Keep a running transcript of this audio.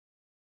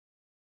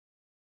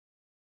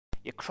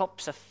Your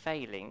crops are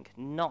failing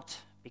not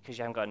because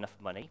you haven't got enough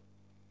money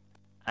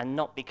and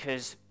not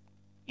because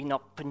you're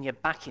not putting your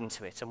back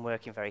into it and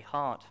working very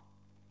hard.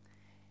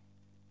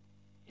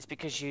 It's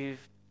because you're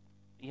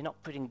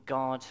not putting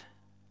God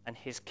and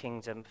his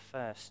kingdom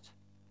first.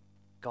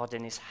 God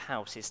in his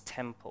house, his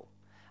temple.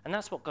 And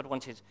that's what God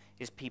wanted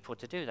his people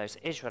to do, those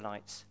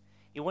Israelites.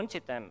 He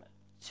wanted them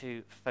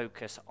to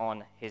focus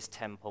on his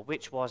temple,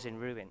 which was in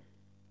ruin.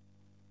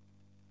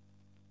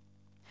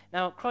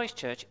 Now,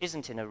 Christchurch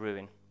isn't in a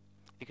ruin.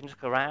 If you can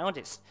look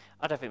around,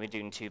 I don't think we're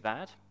doing too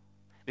bad.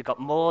 We've got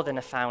more than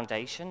a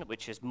foundation,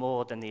 which is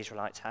more than the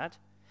Israelites had.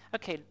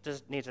 Okay, it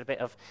does need a bit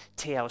of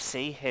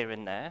TLC here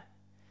and there,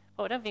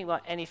 but I don't think we've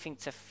got anything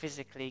to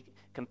physically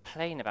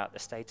complain about the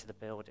state of the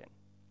building,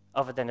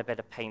 other than a bit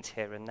of paint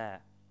here and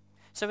there.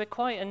 So we're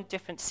quite in a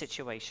different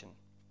situation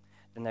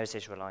than those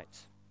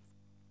Israelites.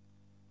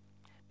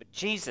 But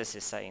Jesus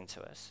is saying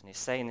to us, and he's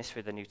saying this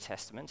through the New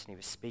Testament, and he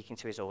was speaking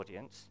to his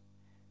audience,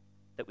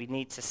 that we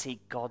need to seek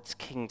God's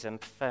kingdom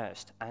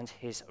first and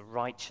his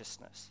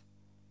righteousness.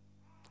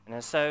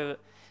 And so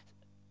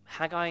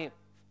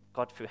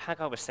God through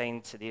Haggai was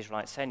saying to the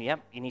Israelites, saying,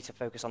 yep, you need to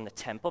focus on the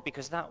temple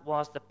because that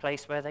was the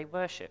place where they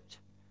worshipped.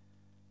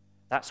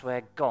 That's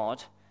where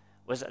God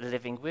was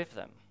living with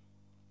them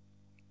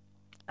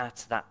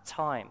at that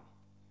time.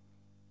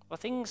 Well,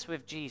 things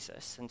with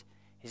Jesus and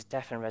his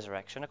death and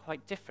resurrection are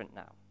quite different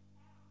now.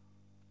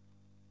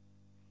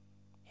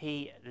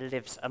 He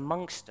lives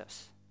amongst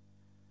us.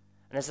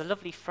 And there's a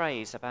lovely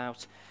phrase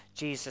about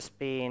Jesus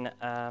being,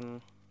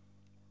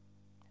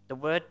 the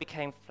Word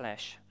became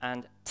flesh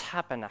and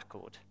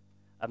tabernacled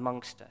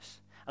amongst us.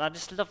 And I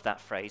just love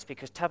that phrase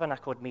because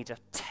tabernacled means a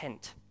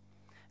tent.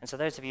 And so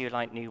those of you who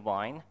like new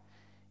wine,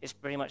 it's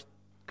pretty much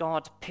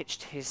God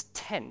pitched his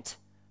tent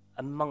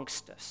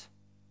amongst us.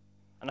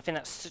 And I think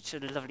that's such a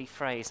lovely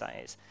phrase, that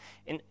is.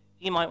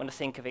 You might want to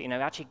think of it,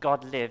 actually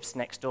God lives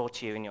next door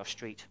to you in your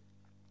street.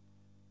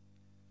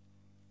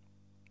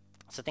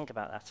 So think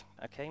about that,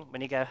 okay?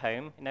 When you go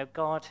home,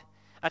 God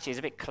actually is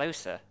a bit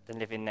closer than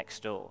living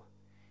next door.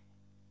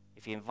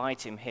 If you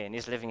invite him here, and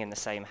he's living in the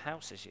same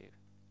house as you.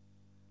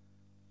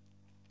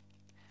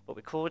 But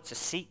we're called to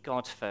seek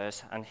God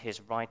first and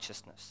his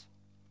righteousness.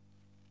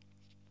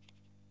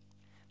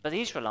 But the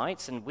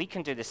Israelites, and we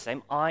can do the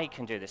same, I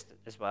can do this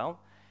as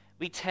well,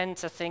 we tend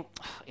to think,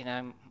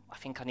 I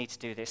think I need to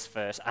do this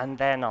first, and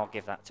then I'll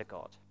give that to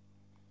God.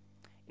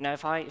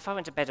 If I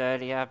went to bed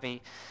earlier,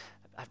 I'd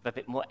have a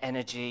bit more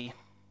energy,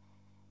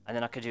 and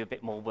then I could do a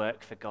bit more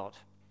work for God.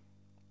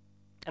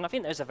 And I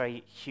think those are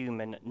very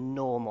human,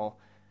 normal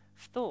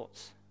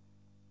thoughts.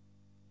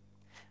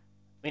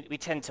 We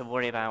tend to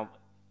worry about,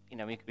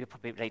 we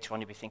probably later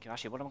on you'll be thinking,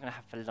 actually, what am I going to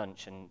have for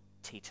lunch and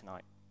tea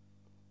tonight?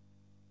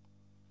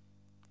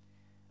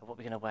 Or what are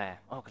we going to wear?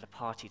 Oh, I've got a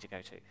party to go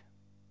to.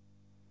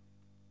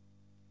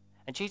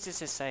 And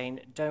Jesus is saying,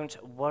 don't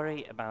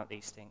worry about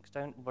these things.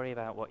 Don't worry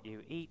about what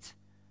you eat,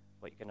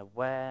 what you're going to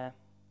wear,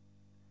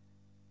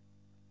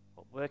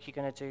 what work you're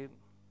going to do.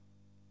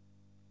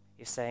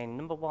 He's saying,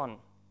 number one,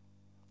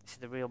 this is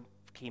the real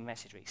key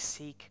message, really.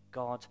 Seek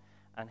God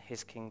and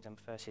his kingdom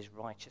first, his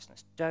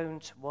righteousness.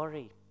 Don't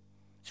worry.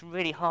 It's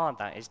really hard,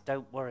 that is.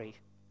 Don't worry.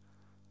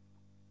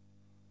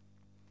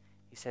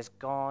 He says,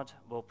 God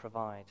will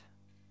provide.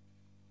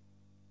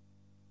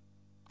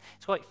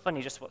 It's quite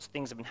funny just what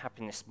things have been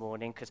happening this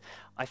morning, because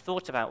I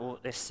thought about all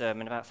this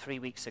sermon about 3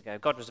 weeks ago.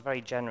 God was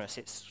very generous.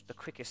 It's the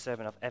quickest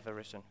sermon I've ever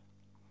written.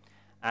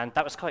 And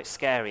that was quite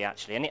scary,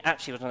 actually. And it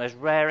actually was one of those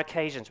rare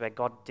occasions where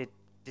God did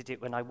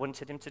it when I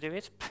wanted him to do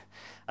it,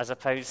 as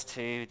opposed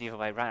to the other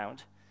way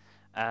around.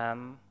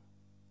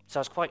 So I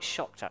was quite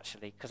shocked,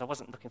 actually, because I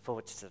wasn't looking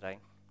forward to today.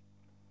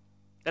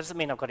 That doesn't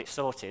mean I've got it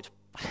sorted,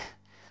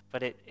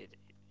 but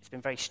it's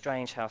been very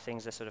strange how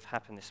things have sort of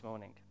happened this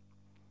morning.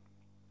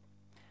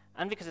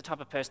 And because of the type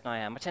of person I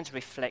am, I tend to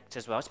reflect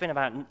as well. It's been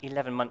about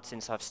 11 months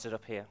since I've stood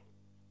up here,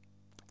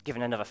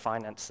 given another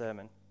finance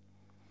sermon.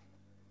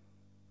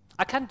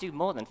 I can do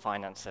more than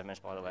finance sermons,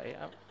 by the way.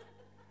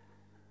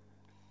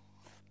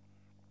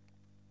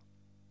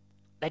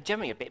 They're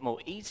generally a bit more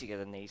easier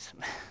than these.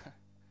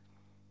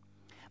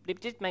 But it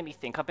did make me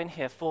think, I've been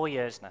here 4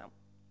 years now.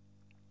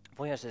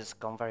 4 years has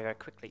gone very, very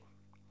quickly.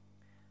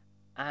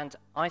 And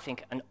I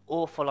think an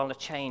awful lot of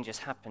change has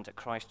happened at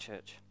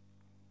Christchurch.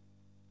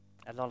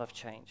 A lot of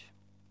change.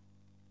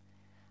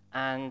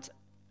 And,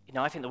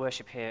 I think the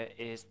worship here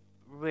is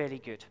really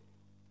good.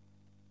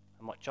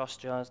 And what Josh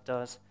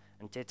does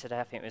and did today,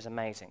 I think it was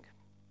amazing.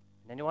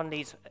 And anyone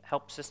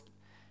helps us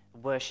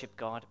worship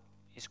God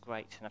is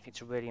great, and I think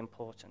it's really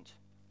important.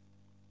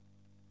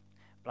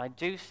 But I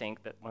do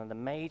think that one of the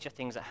major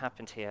things that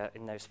happened here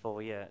in those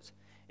 4 years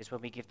is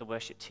when we give the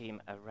worship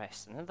team a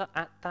rest. And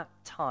at that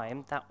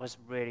time, that was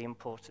really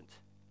important.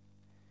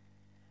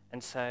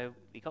 And so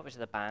we got rid of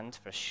the band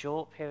for a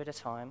short period of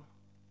time.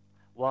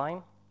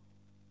 Why?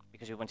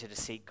 Because we wanted to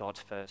seek God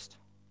first.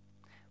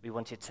 We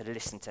wanted to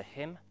listen to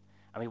him,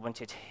 and we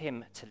wanted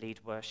him to lead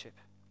worship.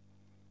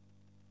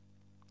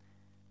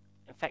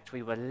 In fact,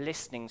 we were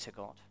listening to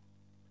God.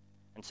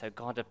 And so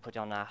God had put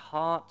on our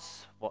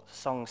hearts what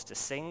songs to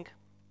sing.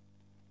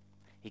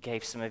 He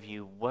gave some of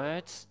you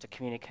words to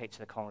communicate to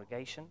the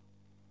congregation.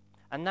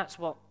 And that's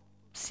what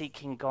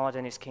seeking God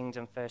and his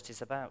kingdom first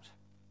is about.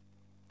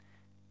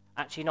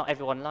 Actually, not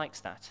everyone likes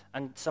that.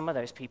 And some of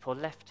those people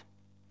left.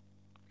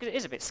 Because it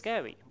is a bit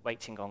scary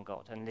waiting on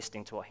God and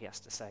listening to what he has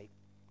to say.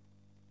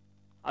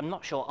 I'm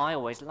not sure I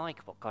always like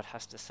what God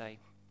has to say.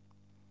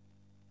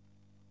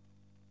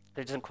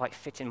 It doesn't quite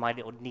fit in my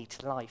little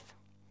neat life.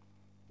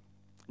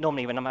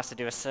 Normally when I'm asked to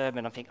do a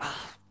sermon, I'm thinking,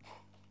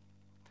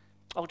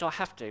 oh, do I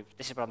have to?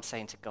 This is what I'm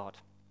saying to God.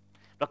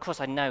 But of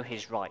course I know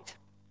he's right.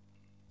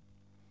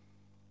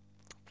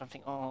 But I'm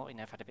thinking,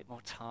 if I've had a bit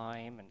more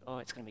time, and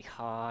it's going to be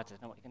hard, I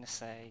don't know what you're going to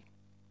say.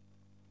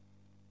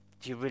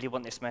 Do you really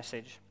want this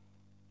message?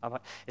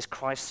 Is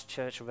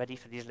Christchurch ready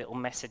for these little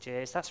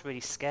messages? That's really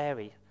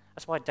scary.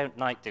 That's why I don't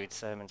like doing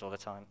sermons all the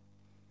time.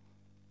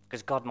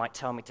 Because God might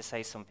tell me to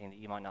say something that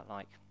you might not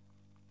like.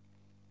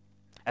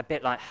 A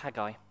bit like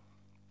Haggai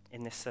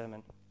in this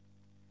sermon.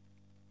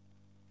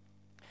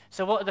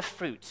 So what are the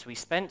fruits? We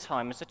spent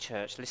time as a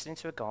church listening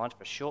to God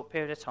for a short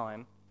period of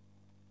time,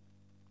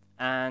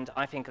 and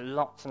I think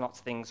lots and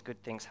lots of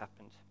good things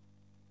happened.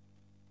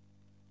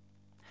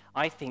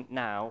 I think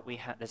now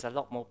there's a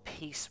lot more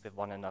peace with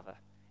one another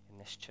in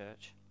this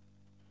church.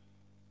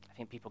 I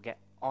think people get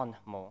on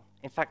more.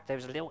 In fact, there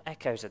was little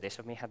echoes of this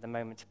when we had the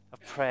moment of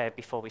prayer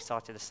before we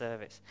started the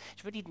service.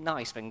 It's really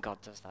nice when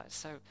God does that.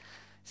 It's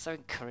so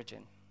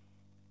encouraging.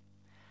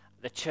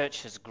 The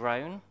church has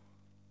grown.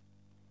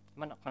 You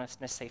might not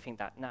necessarily think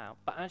that now,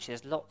 but actually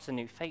there's lots of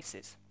new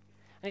faces.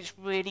 And it's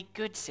really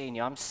good seeing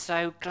you. I'm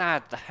so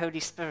glad the Holy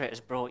Spirit has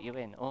brought you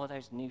in, all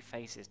those new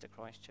faces to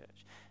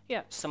Christchurch.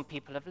 Yeah, some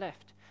people have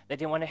left. They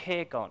didn't want to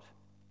hear God,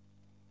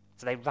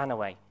 so they ran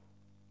away.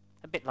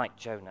 A bit like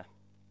Jonah.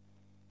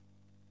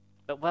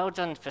 But well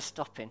done for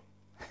stopping,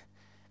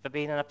 for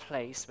being in a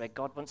place where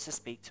God wants to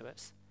speak to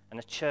us, and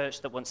a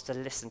church that wants to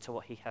listen to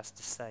what he has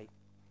to say.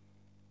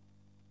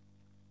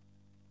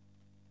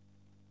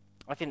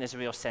 I think there's a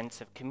real sense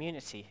of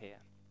community here.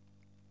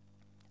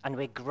 And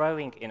we're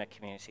growing in a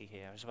community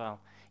here as well.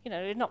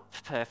 We're not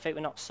perfect,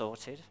 we're not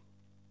sorted.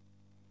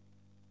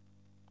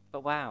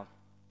 But wow.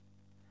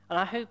 And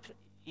I hope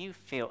you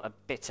feel a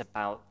bit of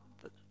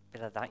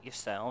that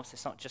yourselves.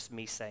 It's not just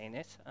me saying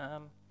it.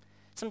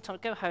 Sometimes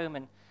go home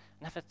and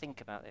have a think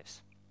about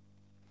this.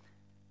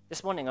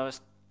 This morning I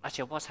was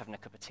having a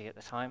cup of tea at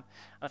the time.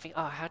 And I think,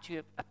 how do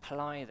you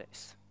apply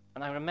this?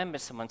 And I remember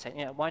someone saying,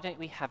 why don't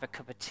we have a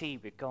cup of tea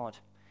with God?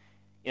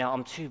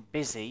 I'm too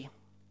busy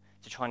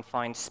to try and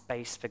find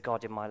space for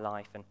God in my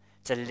life and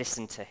to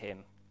listen to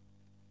him.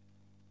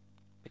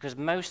 Because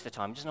most of the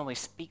time, he doesn't always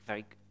speak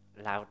very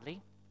loudly.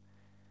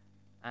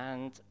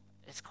 And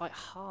it's quite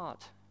hard.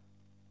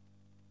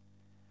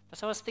 But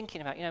so I was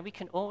thinking about, we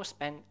can all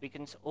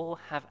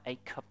have a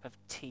cup of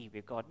tea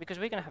with God. Because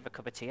we're going to have a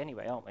cup of tea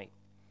anyway, aren't we?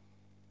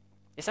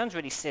 It sounds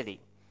really silly.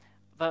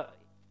 But,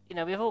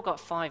 we've all got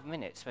 5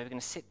 minutes where we're going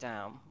to sit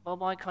down. Well,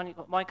 why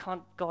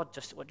can't God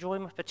just draw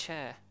him up a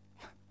chair?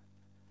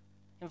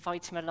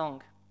 Invite him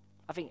along.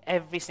 I think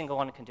every single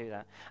one can do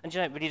that. And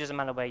it really doesn't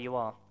matter where you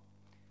are.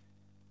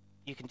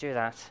 You can do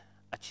that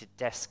at your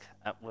desk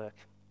at work.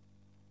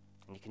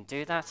 And you can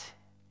do that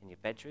in your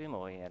bedroom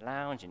or in your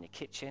lounge, in your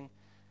kitchen,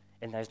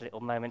 in those little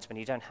moments when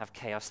you don't have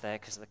chaos there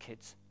because of the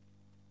kids.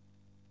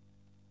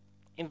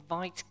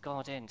 Invite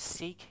God in.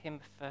 Seek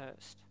him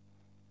first.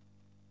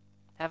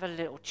 Have a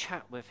little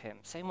chat with him.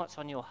 Say what's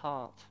on your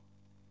heart.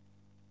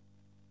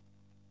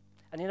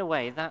 And in a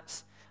way,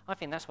 I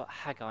think that's what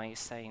Haggai is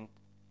saying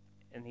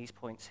in these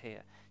points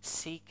here.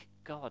 Seek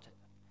God.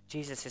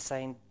 Jesus is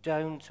saying,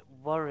 don't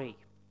worry.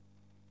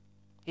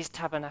 He's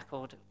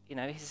tabernacled,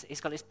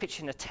 he's got his pitch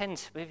in a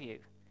tent with you.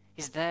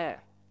 He's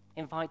there.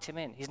 Invite him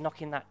in. He's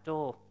knocking that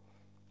door.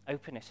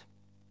 Open it.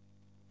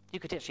 You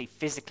could actually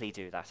physically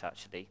do that,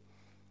 actually.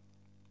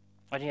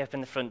 When you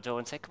open the front door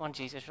and say, come on,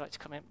 Jesus, would you like to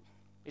come in?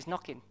 He's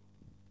knocking.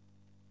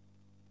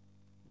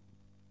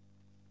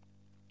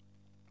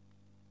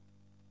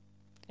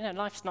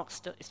 Life's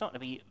it's not going to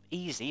be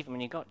easy, even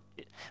when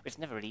it's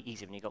never really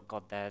easy when you've got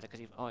God there, because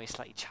he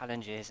slightly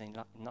challenges and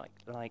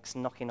he likes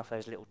knocking off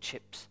those little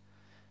chips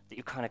that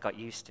you kind of got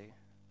used to.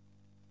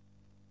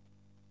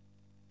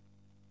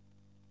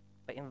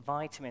 But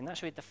invite him in.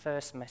 That's really the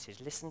first message.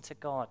 Listen to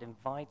God.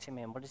 Invite him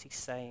in. What is he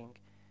saying?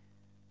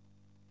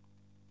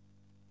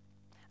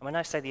 And when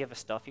I say the other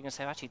stuff, you can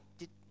say, actually,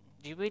 do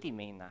you really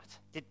mean that?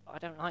 I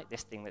don't like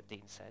this thing that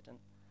Dean said.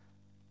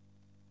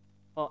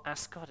 Well,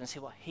 ask God and see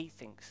what he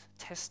thinks.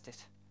 Test it.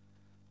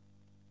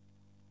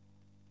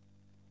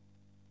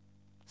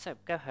 So,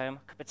 go home,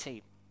 cup of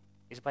tea.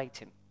 He's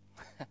waiting.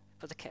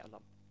 Put the kettle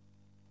on.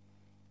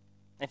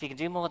 And if you can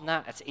do more than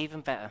that, it's even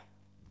better.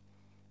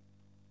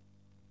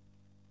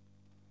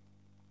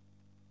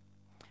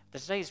 The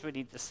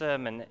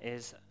sermon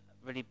is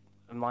really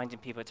reminding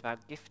people it's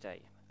about gift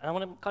day. And I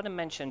want to kind of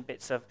mention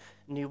bits of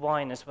new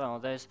wine as well.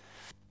 There's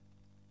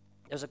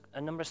a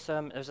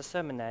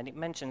sermon there, and it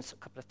mentions a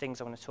couple of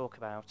things I want to talk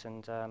about,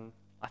 and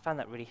I found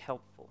that really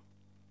helpful.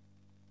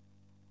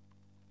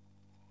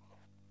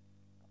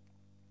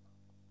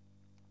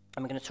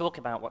 And we're going to talk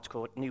about what's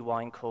called new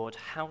wine called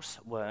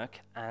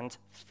housework and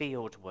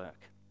field work.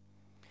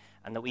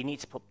 And that we need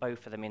to put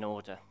both of them in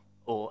order,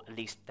 or at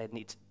least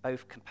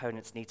both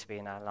components need to be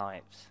in our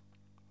lives.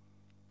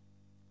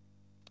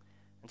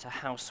 And so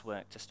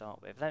housework to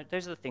start with.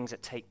 Those are the things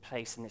that take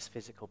place in this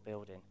physical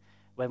building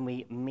when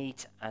we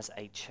meet as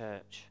a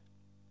church.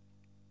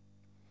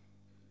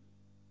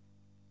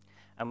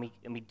 And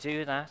we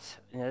do that,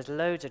 and there's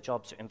loads of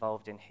jobs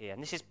involved in here.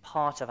 And this is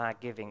part of our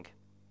giving.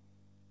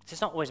 So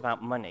it's not always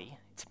about money.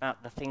 It's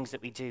about the things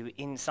that we do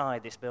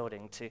inside this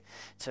building to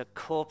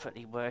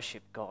corporately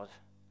worship God.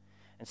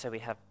 And so we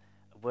have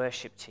a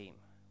worship team.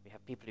 We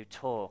have people who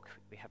talk.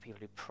 We have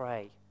people who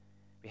pray.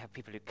 We have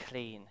people who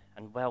clean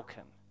and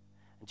welcome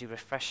and do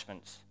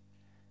refreshments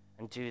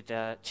and do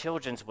the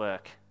children's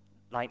work.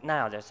 Like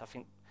now, I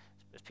think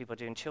there's people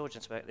doing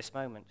children's work at this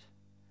moment.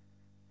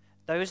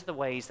 Those are the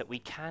ways that we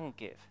can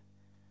give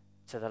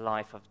to the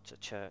life of the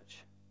church,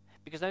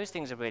 because those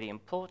things are really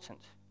important.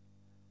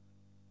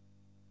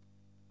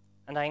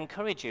 And I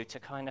encourage you to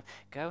kind of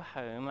go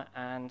home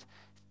and,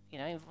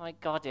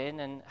 invite God in,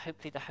 and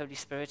hopefully the Holy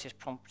Spirit is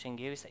prompting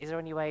you. Is there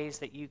any ways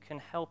that you can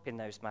help in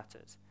those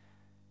matters?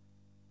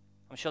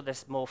 I'm sure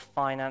there's more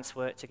finance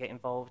work to get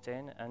involved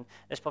in, and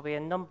there's probably a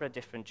number of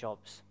different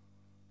jobs.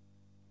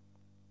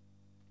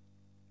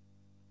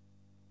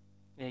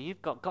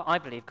 You've got God, I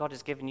believe God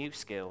has given you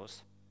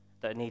skills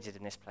that are needed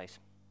in this place.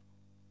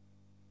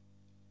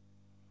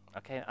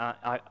 Okay,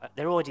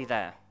 they're already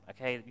there.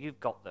 Okay, you've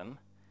got them,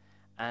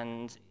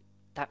 and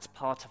that's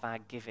part of our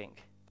giving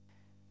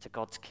to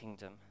God's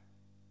kingdom.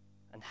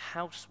 And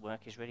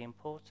housework is really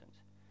important.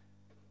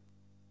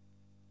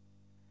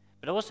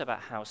 But also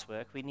about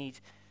housework, we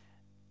need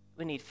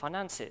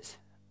finances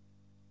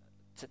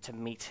to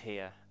meet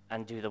here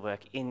and do the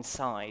work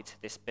inside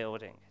this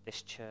building,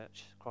 this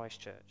church,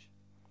 Christchurch.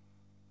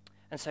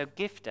 And so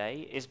Gift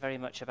Day is very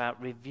much about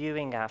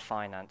reviewing our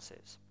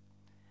finances.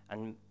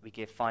 And we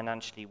give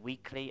financially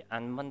weekly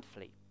and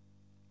monthly.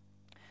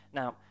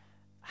 Now,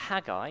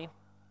 Haggai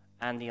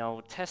and the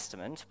Old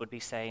Testament would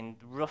be saying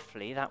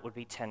roughly that would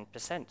be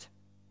 10%.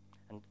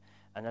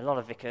 And a lot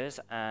of vicars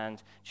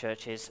and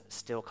churches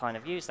still kind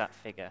of use that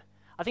figure.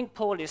 I think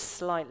Paul is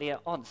slightly at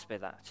odds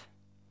with that,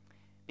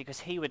 because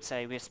he would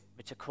say we're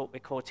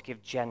called to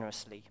give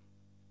generously.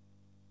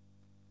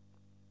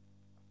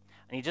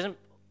 And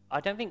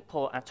I don't think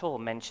Paul at all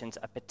mentions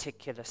a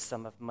particular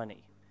sum of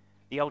money.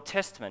 The Old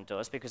Testament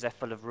does, because they're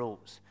full of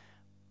rules.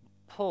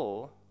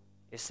 Paul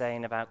is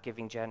saying about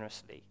giving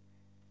generously,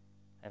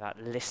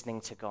 about listening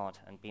to God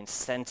and being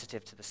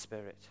sensitive to the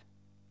Spirit.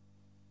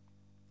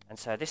 And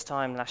so this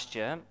time last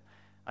year,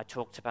 I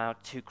talked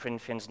about 2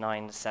 Corinthians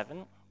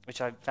 9:7, which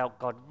I felt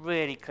God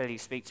really clearly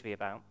speak to me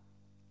about.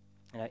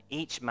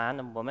 Each man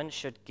and woman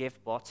should give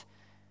what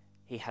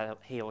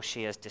he or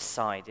she has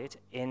decided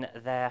in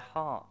their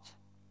heart.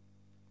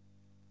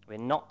 We're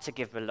not to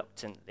give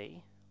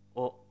reluctantly,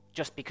 or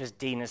just because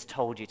Dean has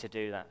told you to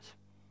do that.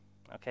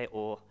 Okay,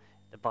 or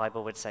the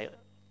Bible would say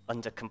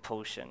under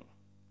compulsion.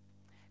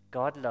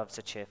 God loves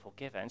a cheerful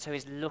giver, and so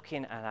he's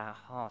looking at our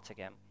heart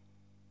again.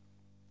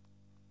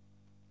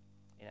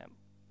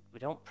 We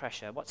don't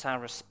pressure. What's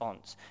our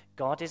response?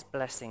 God is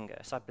blessing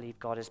us. I believe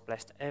God has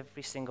blessed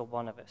every single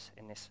one of us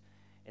in this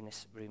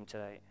room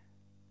today.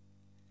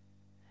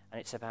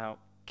 And it's about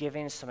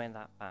giving something of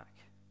that back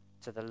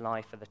to the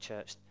life of the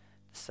church,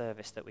 the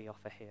service that we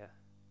offer here.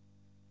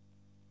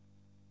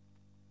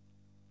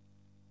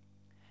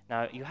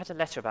 Now, you had a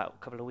letter about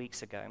a couple of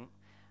weeks ago,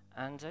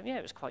 and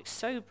it was quite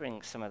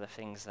sobering, some of the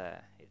things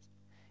there. It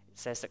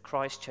says that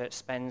Christchurch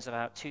spends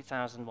about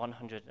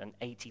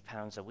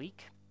 £2,180 a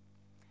week,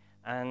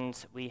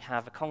 and we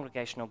have a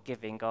congregational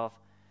giving of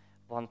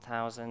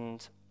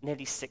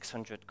nearly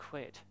 600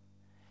 quid.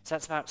 So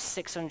that's about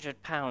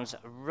 £600,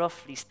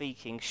 roughly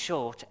speaking,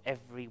 short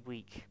every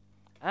week.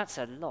 That's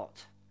a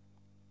lot.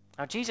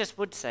 Now, Jesus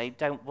would say,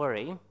 don't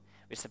worry,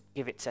 we should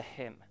give it to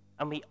him.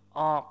 And we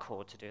are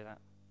called to do that,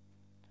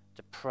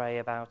 to pray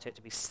about it,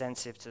 to be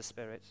sensitive to the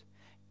Spirit,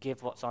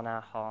 give what's on our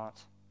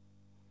heart.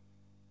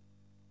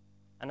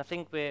 And I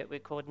think we're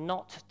called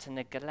not to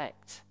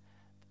neglect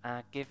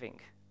our giving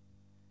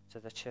to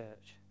the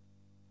church.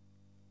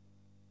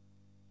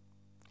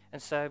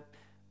 And so,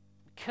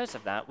 because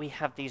of that, we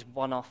have these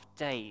one-off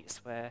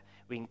days where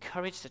we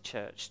encourage the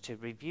church to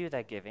review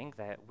their giving,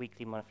 their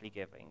weekly, monthly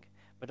giving,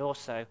 but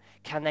also,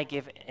 can they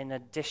give in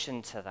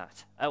addition to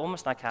that?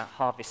 Almost like our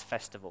harvest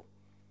festival.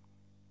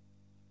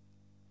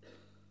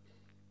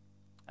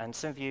 And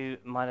some of you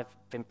might have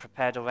been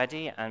prepared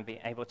already and be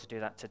able to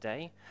do that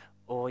today,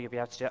 or you'll be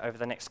able to do it over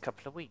the next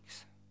couple of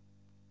weeks.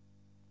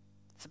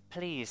 So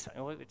please,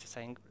 we're just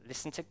saying,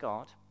 listen to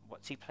God.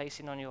 What's he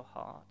placing on your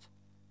heart?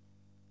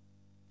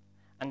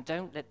 And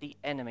don't let the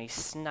enemy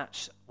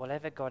snatch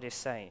whatever God is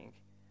saying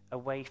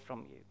away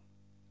from you.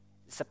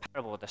 It's a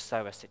parable of the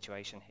sower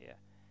situation here.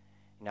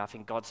 I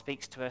think God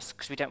speaks to us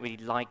because we don't really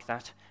like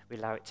that. We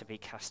allow it to be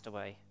cast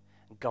away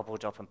and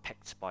gobbled up and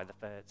picked by the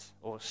birds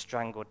or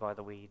strangled by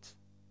the weeds.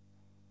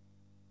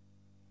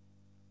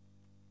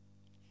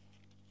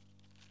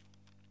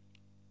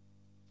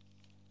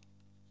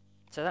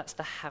 So that's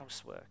the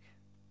housework.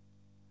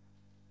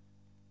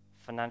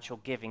 Financial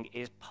giving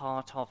is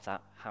part of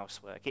that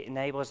housework. It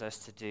enables us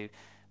to do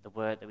the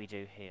work that we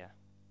do here.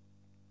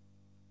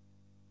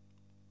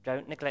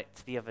 Don't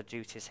neglect the other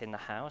duties in the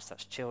house.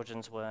 That's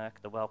children's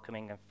work, the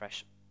welcoming and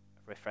fresh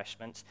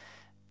refreshments.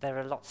 There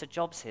are lots of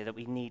jobs here that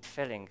we need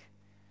filling.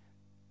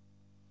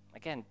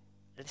 Again,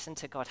 listen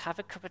to God. Have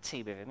a cup of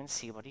tea with him and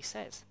see what he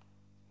says.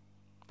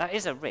 That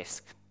is a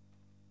risk.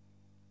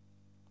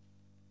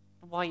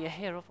 Why are you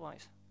here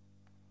otherwise?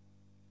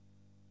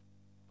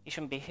 You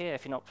shouldn't be here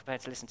if you're not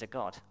prepared to listen to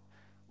God.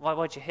 Why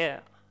would you here?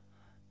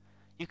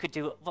 You could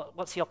do,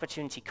 what's the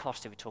opportunity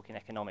cost if we're talking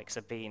economics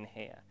of being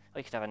here? Or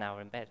you could have an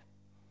hour in bed.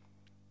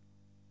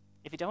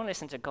 If you don't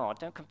listen to God,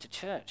 don't come to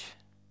church.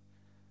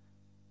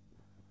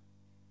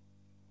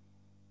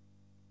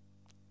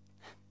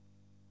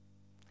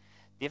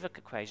 The other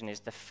equation is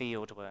the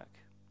field work.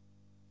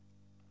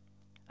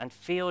 And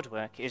field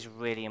work is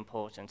really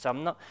important.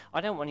 So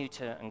I don't want you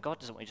to, and God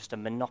doesn't want you just to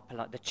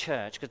monopolize the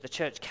church, because the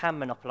church can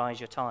monopolize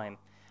your time.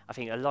 I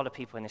think a lot of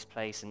people in this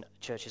place and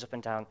churches up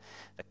and down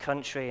the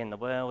country and the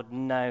world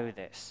know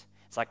this.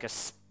 It's like a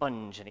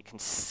sponge and it can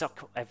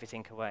suck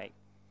everything away.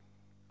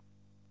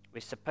 We're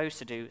supposed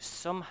to do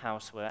some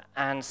housework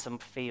and some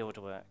field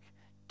work.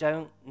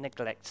 Don't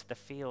neglect the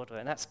field work.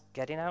 And that's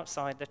getting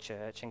outside the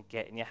church and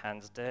getting your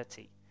hands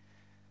dirty.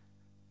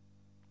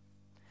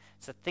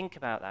 So think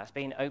about that,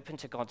 being open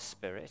to God's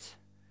Spirit.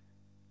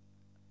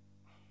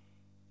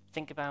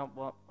 Think about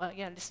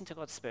listen to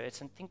God's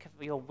Spirit and think of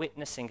your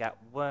witnessing at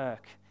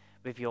work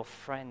with your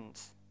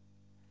friends.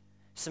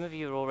 Some of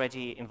you are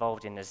already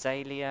involved in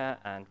Azalea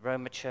and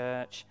Roma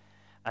Church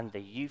and the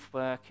youth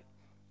work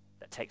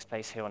that takes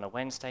place here on a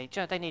Wednesday.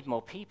 Do you know, they need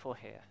more people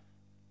here.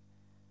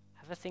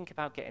 Have a think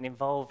about getting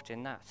involved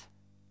in that.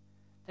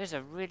 There's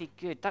a really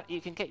good,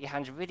 you can get your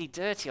hands really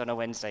dirty on a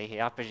Wednesday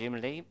here,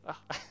 presumably.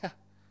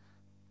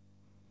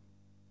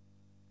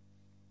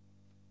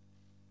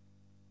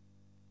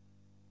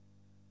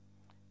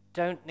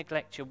 Don't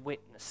neglect your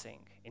witnessing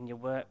in your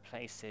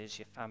workplaces,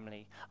 your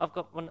family. I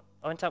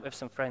went out with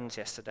some friends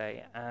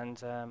yesterday, and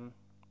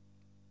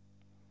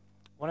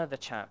one of the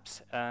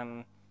chaps,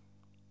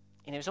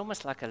 he was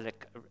almost like a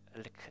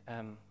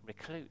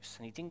recluse,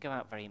 and he didn't go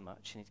out very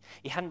much. And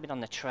he hadn't been on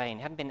the train,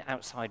 he hadn't been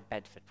outside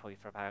Bedford probably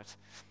for about,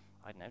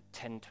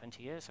 10,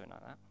 20 years, something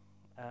like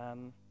that.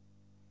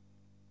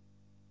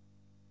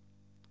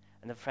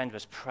 And the friend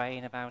was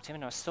praying about him,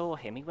 and I saw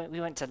him. We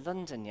went to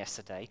London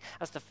yesterday.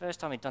 That's the first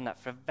time he'd done that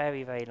for a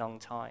very, very long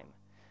time.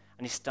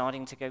 And he's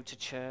starting to go to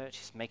church.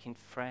 He's making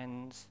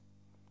friends.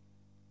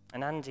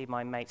 And Andy,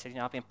 my mate, said,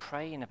 I've been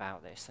praying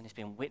about this, and he's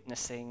been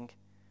witnessing.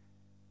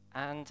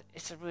 And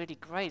it's really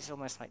great. It's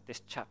almost like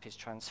this chap is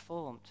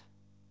transformed.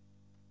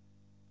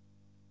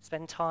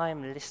 Spend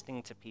time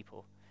listening to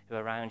people who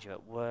are around you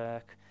at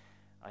work,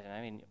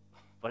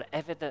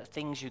 whatever the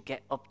things you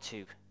get up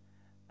to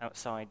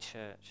outside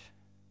church.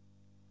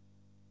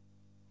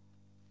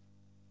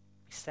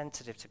 Be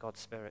sensitive to God's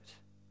Spirit.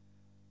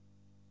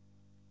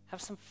 Have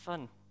some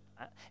fun.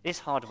 It is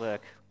hard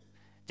work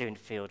doing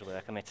field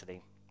work,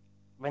 admittedly.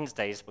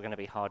 Wednesdays were going to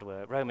be hard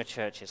work. Roma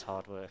Church is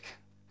hard work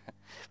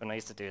when I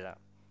used to do that.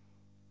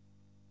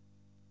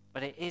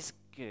 But it is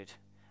good,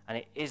 and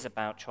it is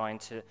about trying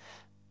to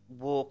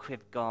walk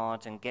with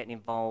God and getting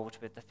involved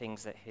with the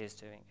things that He's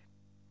doing.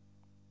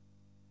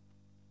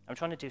 I'm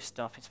trying to do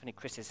stuff. It's funny,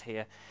 Chris is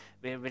here.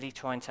 We're really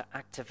trying to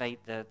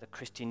activate the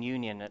Christian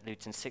Union at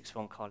Luton Sixth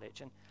Form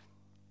College, and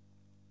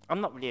I'm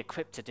not really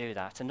equipped to do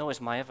that, and nor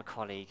is my other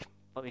colleague,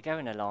 but we're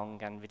going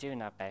along and we're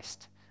doing our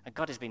best. And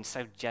God has been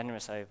so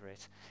generous over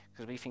it,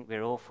 because we think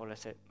we're awful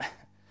at it.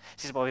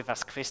 This is why we've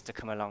asked Chris to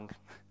come along.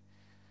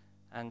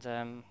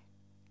 And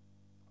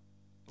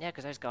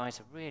because those guys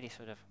are really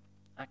sort of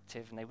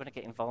active, and they want to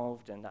get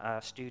involved, and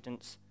our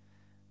students.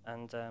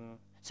 And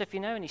so if you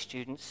know any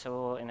students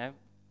or,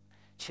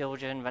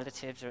 children,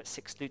 relatives are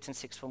at Luton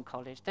Sixth Form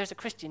College, there's a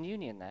Christian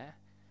Union there.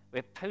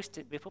 We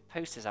put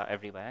posters out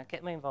everywhere.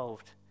 Get them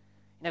involved.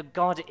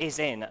 God is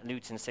in at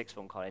Luton Sixth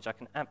Form College. I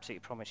can absolutely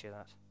promise you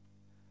that.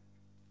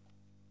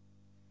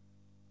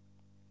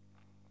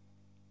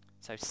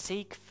 So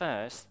seek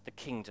first the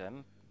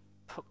kingdom.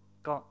 Put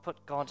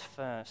God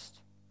first.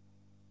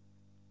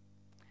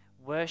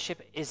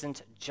 Worship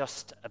isn't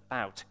just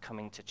about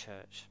coming to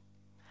church.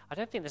 I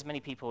don't think there's many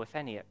people, if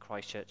any, at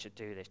Christchurch that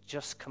do this.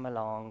 Just come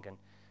along and,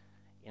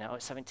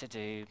 it's something to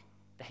do.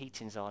 The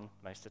heating's on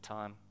most of the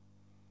time.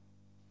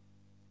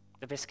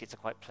 The biscuits are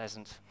quite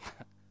pleasant.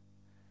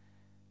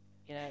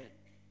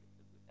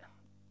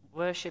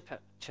 Worship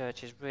at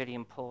church is really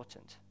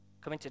important.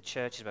 Coming to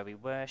church is where we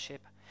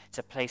worship. It's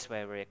a place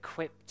where we're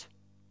equipped.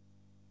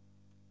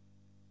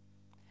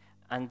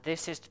 And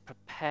this is to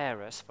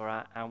prepare us for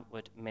our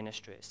outward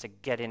ministries, to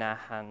getting our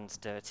hands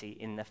dirty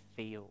in the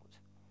field.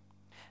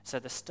 So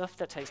the stuff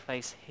that takes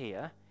place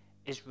here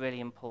is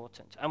really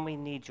important. And we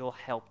need your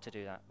help to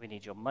do that. We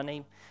need your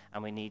money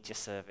and we need your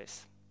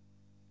service.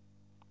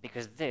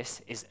 Because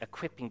this is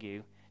equipping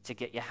you to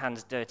get your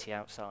hands dirty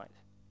outside.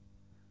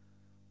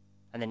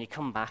 And then you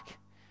come back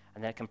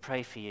and they can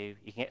pray for you.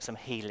 You can get some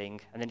healing,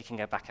 and then you can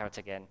go back out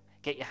again.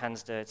 Get your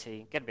hands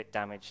dirty, get a bit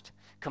damaged,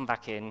 come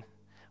back in,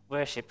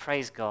 worship,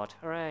 praise God.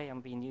 Hooray,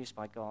 I'm being used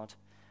by God.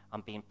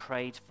 I'm being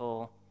prayed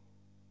for,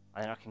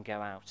 and then I can go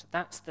out.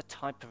 That's the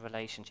type of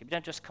relationship. You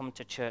don't just come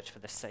to church for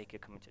the sake of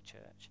coming to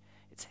church.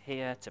 It's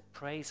here to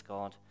praise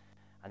God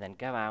and then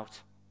go out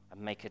and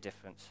make a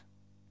difference.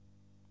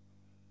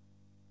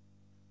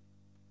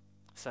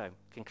 So,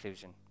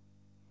 conclusion.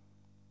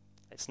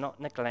 Let's not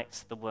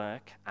neglect the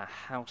work, our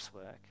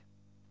housework,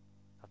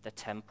 of the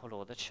temple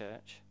or the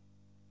church,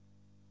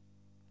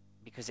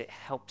 because it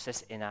helps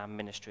us in our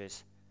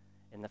ministries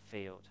in the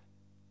field.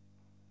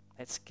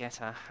 Let's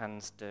get our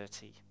hands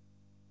dirty.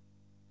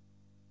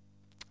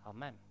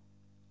 Amen.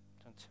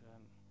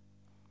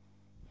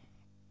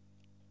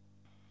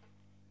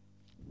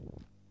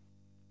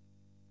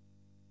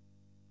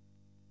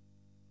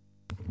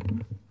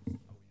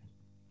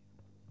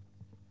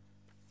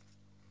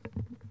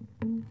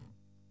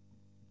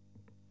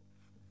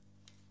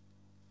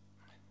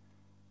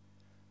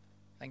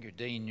 Thank you,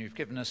 Dean. You've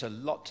given us a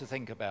lot to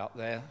think about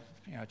there.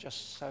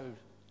 Just so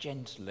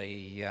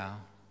gently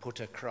put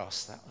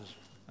across. That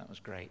was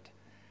great.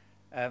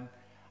 I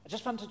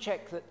just want to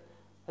check that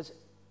has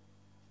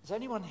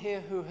anyone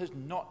here who has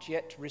not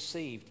yet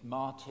received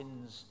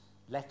Martin's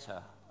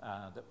letter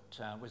that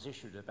was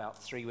issued about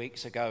 3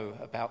 weeks ago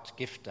about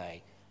Gift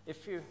Day?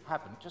 If you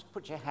haven't, just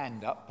put your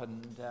hand up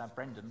and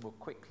Brendan will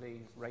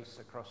quickly race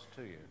across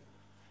to you.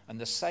 And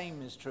the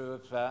same is true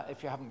of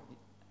if you haven't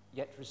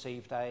yet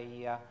received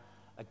a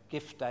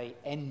Gift Day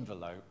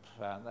envelope,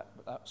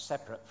 that's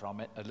separate from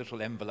it, a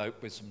little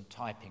envelope with some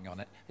typing on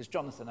it. Is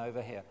Jonathan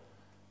over here?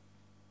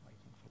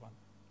 Waiting for one.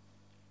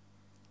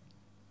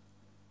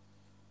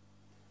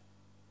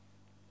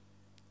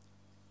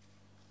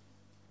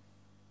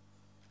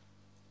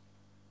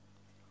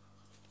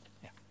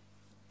 Yeah.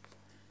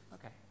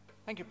 Okay.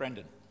 Thank you,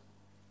 Brendan.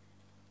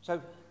 So,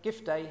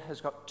 Gift Day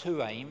has got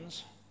two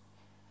aims: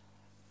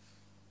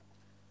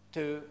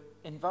 to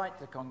invite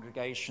the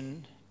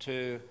congregation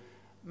to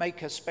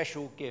make a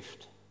special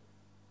gift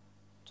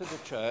to the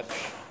church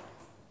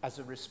as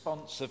a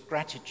response of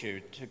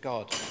gratitude to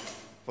God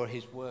for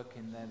his work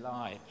in their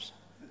lives.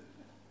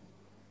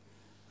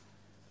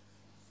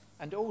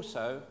 And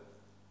also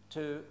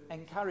to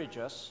encourage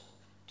us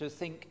to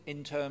think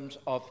in terms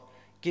of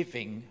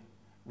giving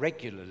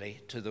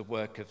regularly to the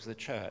work of the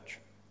church.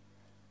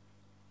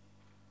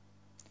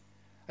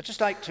 I'd just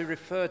like to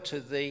refer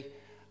to the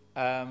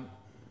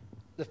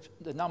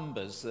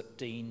numbers that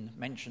Dean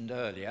mentioned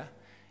earlier.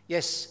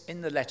 Yes,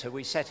 in the letter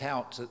we set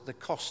out that the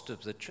cost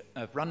of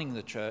running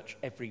the church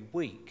every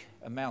week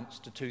amounts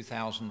to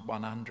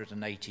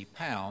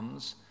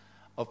 £2,180,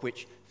 of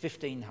which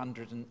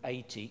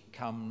 £1,580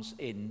 comes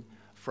in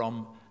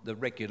from the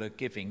regular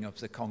giving of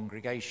the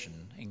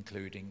congregation,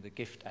 including the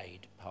gift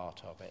aid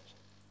part of it.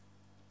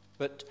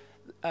 But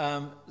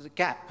the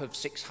gap of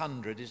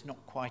 600 is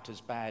not quite as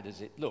bad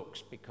as it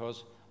looks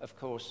because, of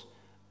course,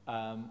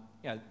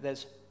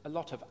 there's a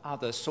lot of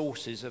other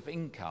sources of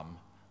income.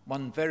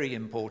 One very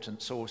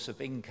important source of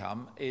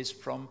income is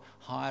from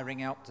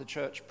hiring out the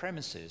church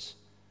premises.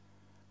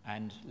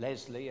 And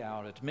Leslie,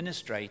 our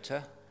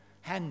administrator,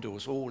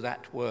 handles all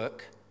that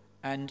work,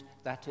 and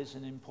that is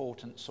an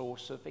important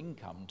source of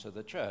income to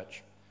the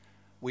church.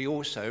 We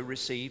also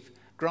receive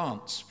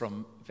grants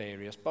from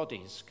various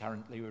bodies.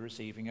 Currently we're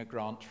receiving a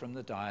grant from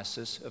the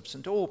Diocese of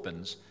St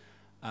Albans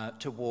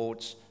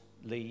towards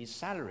Lee's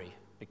salary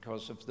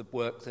because of the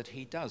work that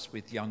he does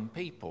with young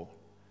people.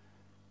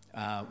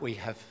 We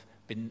have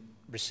been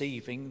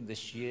receiving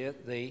this year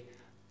the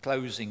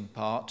closing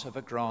part of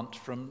a grant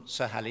from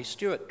Sir Halley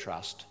Stewart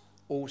Trust,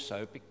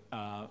 also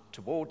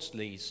towards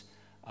Lee's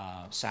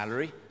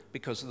salary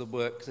because of the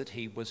work that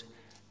he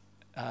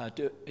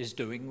is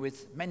doing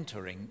with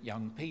mentoring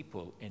young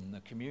people in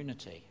the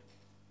community.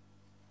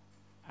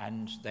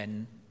 And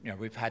then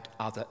we've had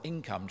other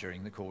income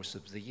during the course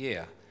of the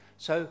year.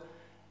 So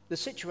the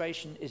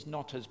situation is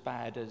not as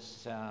bad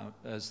as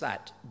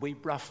that. We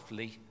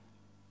roughly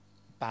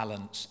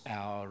balance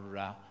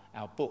our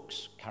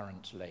books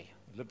currently,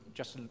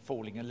 just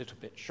falling a little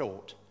bit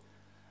short.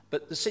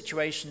 But the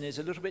situation is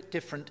a little bit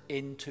different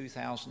in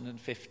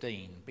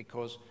 2015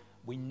 because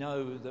we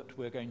know that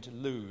we're going to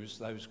lose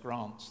those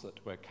grants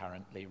that we're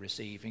currently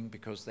receiving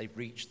because they've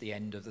reached the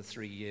end of the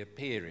 3-year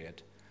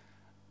period.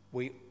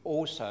 We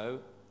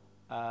also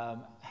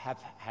have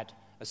had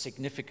a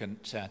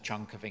significant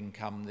chunk of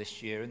income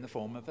this year in the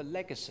form of a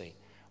legacy,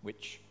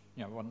 which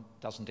one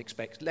doesn't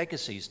expect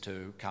legacies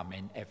to come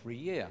in every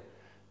year.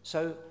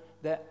 So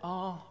there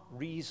are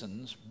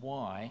reasons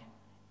why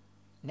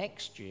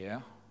next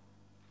year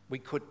we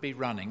could be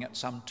running at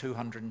some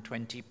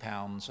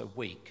 £220 a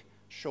week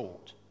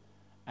short.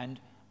 And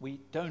we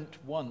don't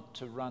want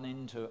to run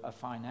into a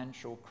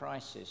financial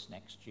crisis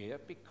next year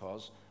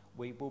because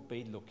we will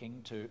be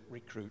looking to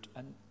recruit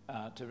and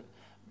to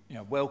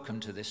welcome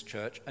to this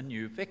church a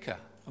new vicar.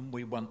 And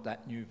we want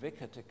that new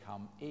vicar to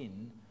come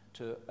in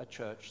to a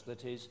church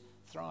that is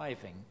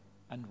thriving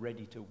and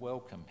ready to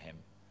welcome him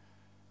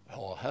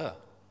or her.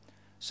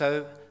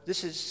 So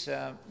this is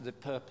the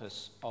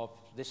purpose of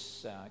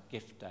this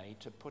gift day,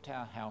 to put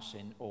our house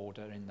in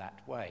order in that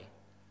way.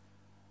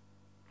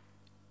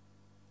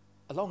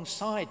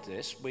 Alongside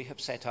this, we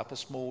have set up a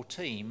small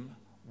team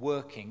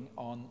working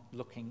on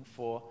looking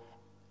for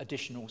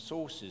additional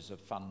sources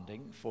of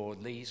funding for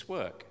Lee's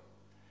work,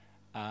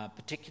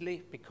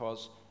 particularly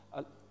because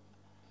a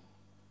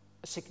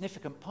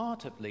significant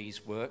part of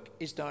Lee's work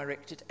is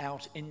directed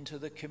out into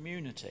the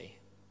community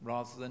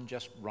rather than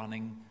just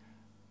running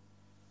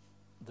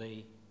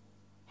the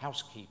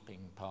housekeeping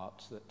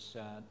part that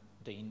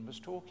Dean was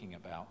talking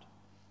about.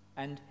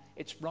 And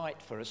it's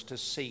right for us to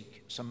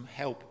seek some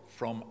help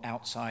from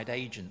outside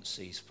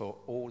agencies for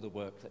all the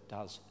work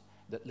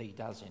that Lee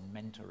does in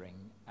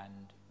mentoring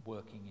and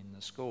working in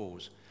the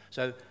schools.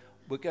 So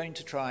we're going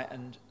to try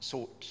and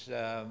sort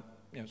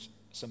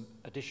some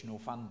additional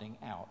funding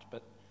out,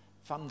 but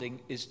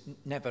funding is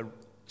never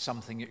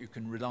something that you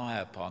can rely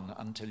upon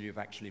until you've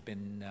actually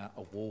been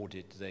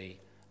awarded the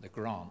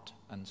grant,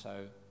 and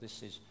so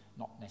this is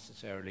not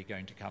necessarily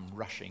going to come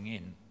rushing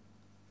in.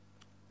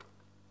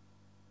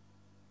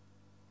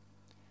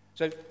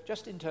 So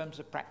just in terms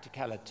of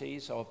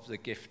practicalities of the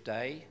gift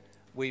day,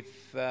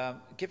 we've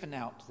given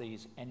out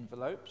these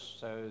envelopes,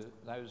 so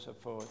those are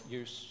for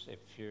use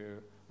if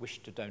you wish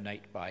to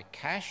donate by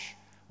cash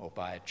or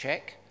by a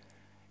cheque.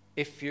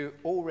 If you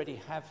already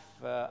have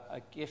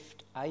a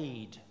gift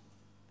aid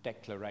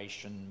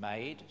declaration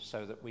made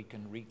so that we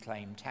can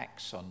reclaim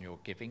tax on your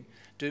giving,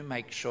 do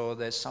make sure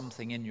there's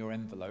something in your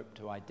envelope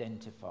to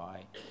identify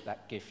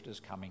that gift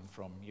as coming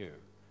from you.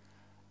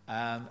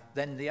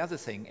 Then the other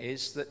thing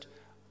is that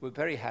we're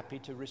very happy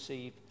to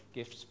receive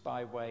gifts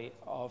by way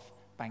of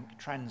bank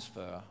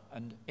transfer,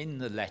 and in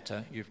the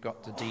letter you've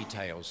got the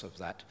details of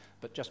that,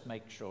 but just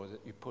make sure that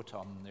you put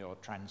on your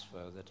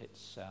transfer that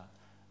it's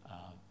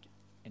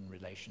in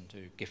relation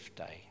to gift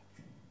day.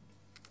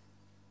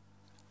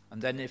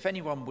 And then if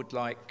anyone would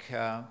like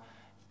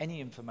any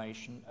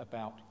information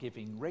about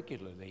giving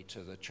regularly to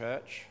the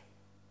church,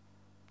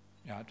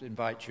 I'd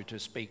invite you to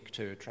speak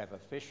to Trevor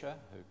Fisher,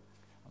 who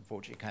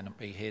unfortunately cannot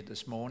be here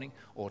this morning,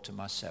 or to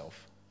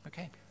myself.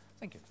 Okay,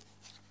 thank you.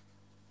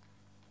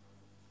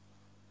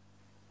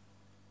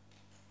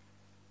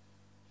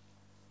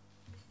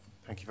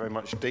 Thank you very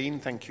much, Dean.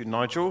 Thank you,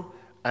 Nigel.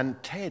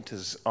 And Ted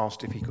has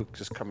asked if he could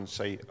just come and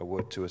say a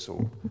word to us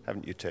all.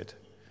 Haven't you, Ted?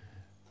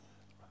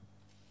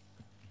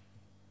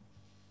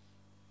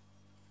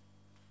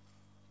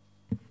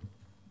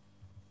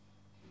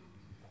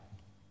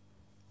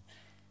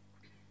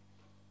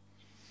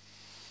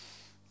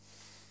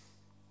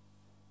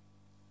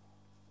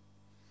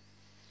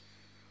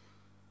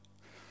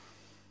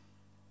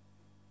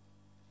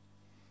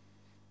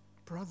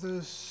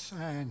 Brothers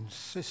and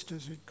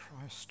sisters in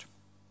Christ,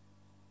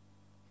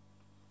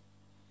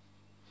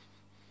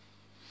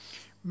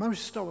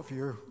 most of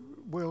you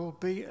will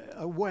be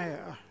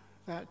aware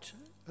that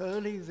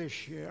early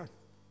this year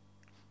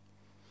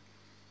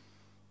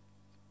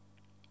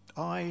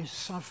I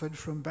suffered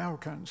from bowel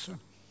cancer.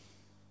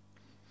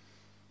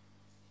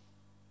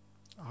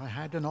 I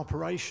had an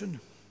operation,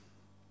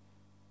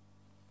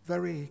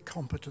 very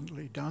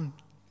competently done,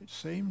 it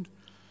seemed,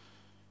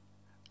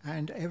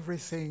 and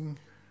everything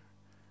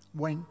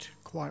went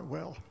quite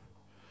well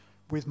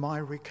with my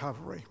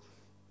recovery.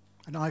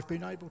 And I've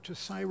been able to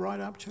say right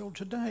up till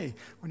today,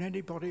 when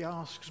anybody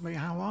asks me,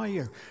 how are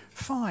you?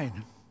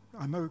 Fine,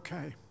 I'm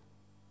okay.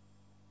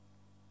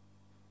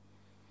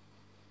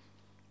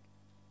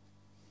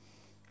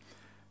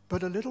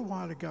 But a little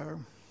while ago,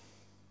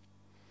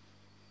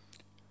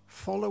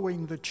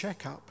 following the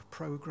checkup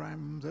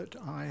program that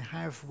I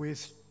have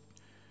with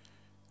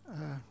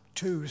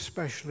 2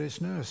 specialist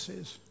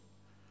nurses,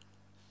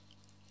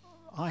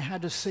 I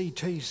had a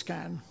CT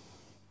scan.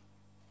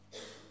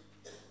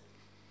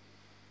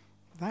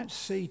 That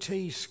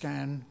CT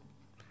scan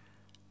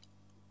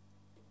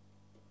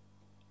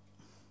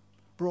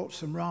brought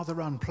some rather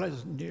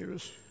unpleasant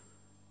news.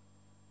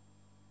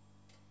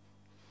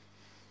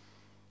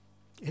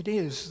 It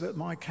is that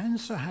my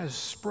cancer has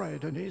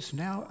spread and is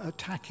now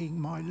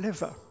attacking my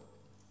liver.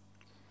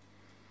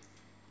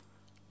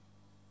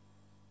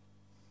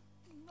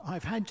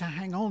 I've had to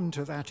hang on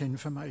to that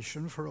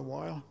information for a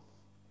while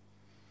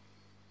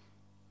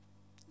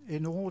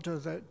in order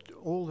that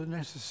all the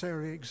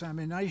necessary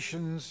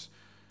examinations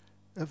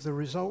of the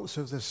results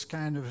of the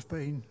scan have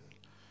been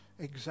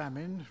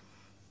examined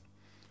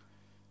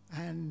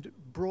and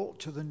brought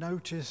to the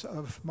notice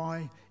of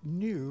my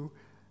new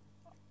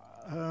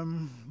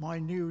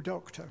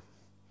doctor,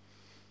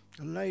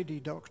 a lady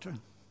doctor.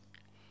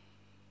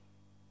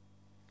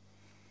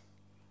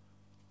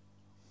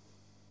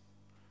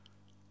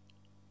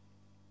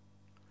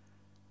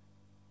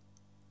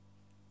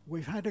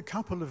 We've had a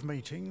couple of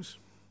meetings,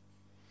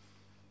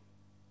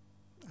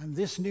 and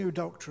this new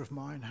doctor of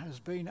mine has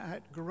been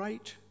at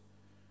great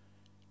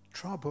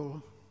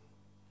trouble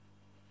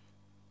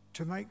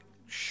to make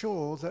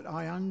sure that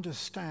I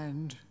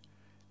understand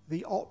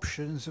the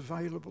options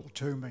available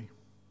to me.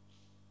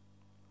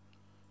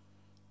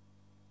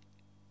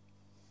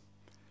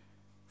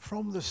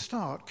 From the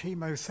start,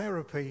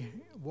 chemotherapy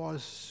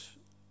was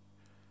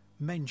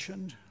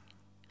mentioned,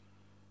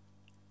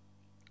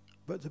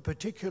 but the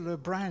particular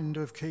brand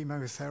of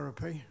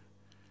chemotherapy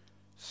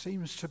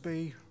seems to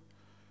be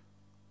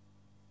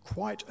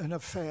quite an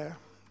affair,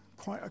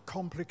 quite a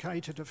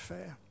complicated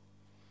affair.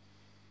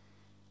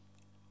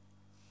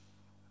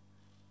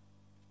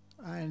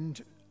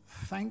 And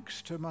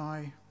thanks to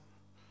my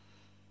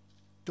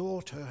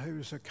daughter,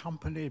 who's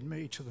accompanied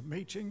me to the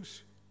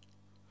meetings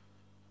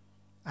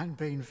and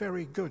been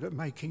very good at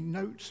making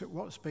notes at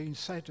what's been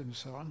said and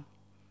so on,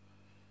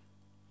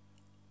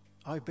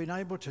 I've been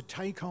able to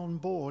take on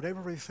board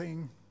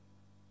everything,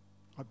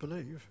 I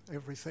believe,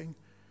 everything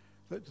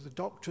that the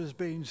doctor's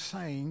been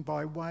saying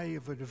by way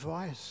of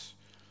advice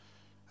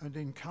and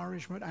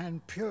encouragement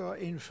and pure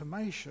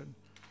information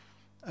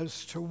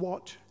as to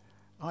what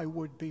I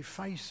would be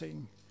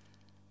facing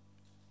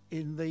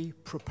in the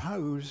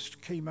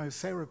proposed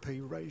chemotherapy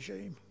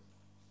regime.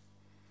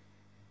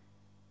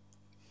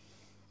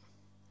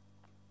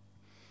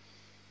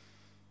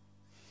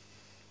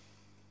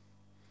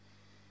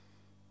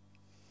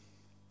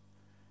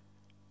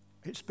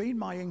 It's been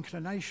my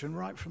inclination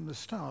right from the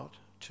start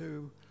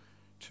to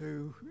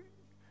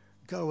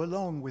go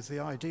along with the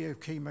idea of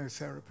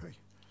chemotherapy.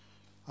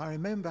 I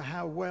remember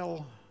how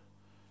well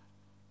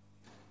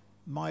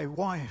my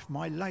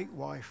late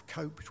wife,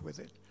 coped with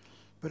it.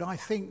 But I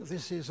think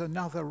this is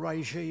another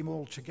regime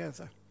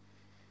altogether.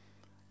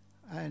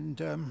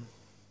 And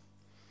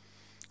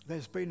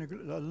there's been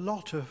a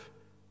lot of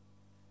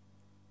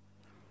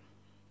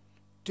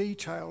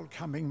detail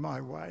coming my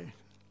way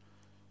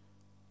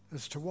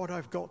as to what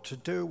I've got to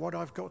do, what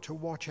I've got to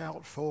watch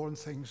out for, and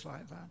things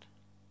like that.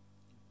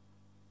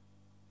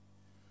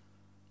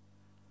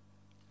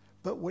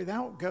 But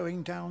without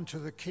going down to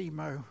the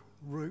chemo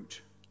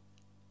route,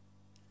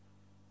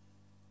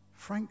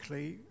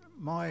 frankly,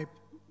 my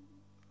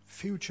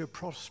future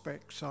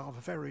prospects are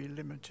very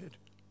limited.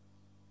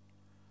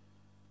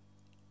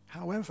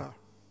 However,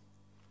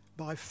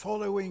 by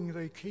following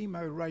the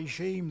chemo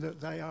regime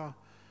that they are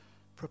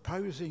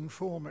proposing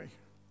for me,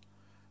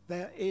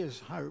 there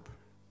is hope.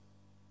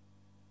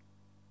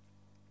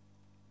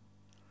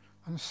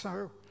 And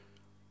so,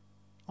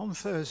 on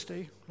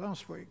Thursday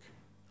last week,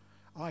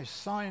 I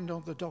signed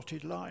on the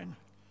dotted line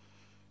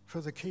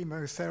for the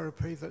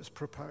chemotherapy that's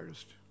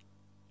proposed.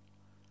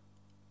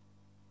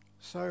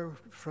 So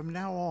from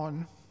now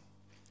on,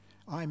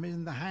 I'm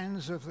in the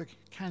hands of the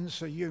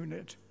cancer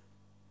unit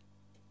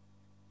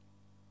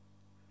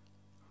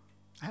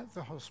at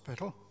the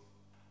hospital.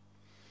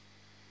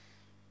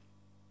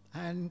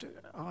 And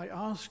I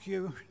ask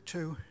you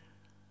to,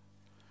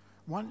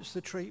 once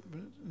the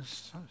treatment and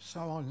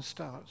so on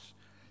starts,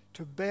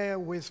 to bear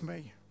with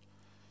me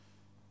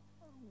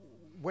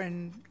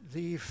when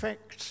the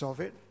effects of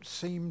it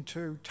seem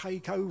to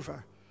take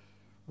over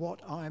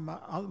what I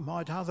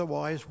might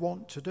otherwise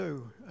want to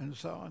do, and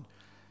so on.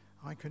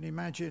 I can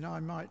imagine I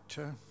might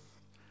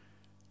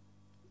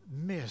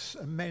miss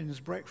a men's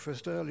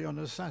breakfast early on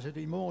a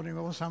Saturday morning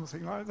or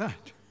something like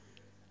that.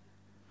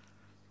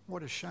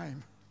 What a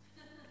shame.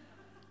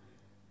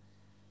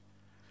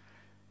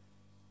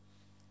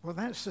 Well,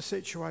 that's the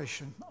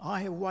situation.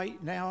 I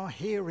await now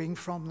hearing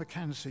from the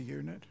cancer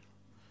unit.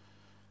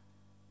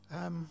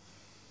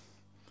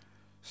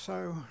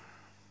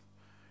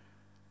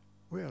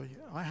 Well,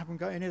 I haven't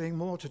got anything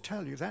more to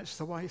tell you. That's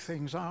the way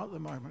things are at the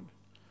moment.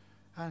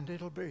 And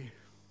it'll be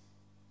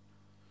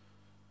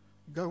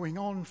going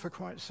on for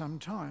quite some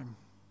time.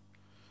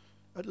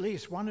 At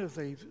least one of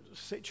the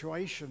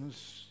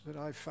situations that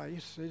I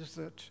face is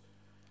that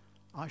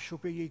I shall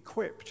be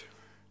equipped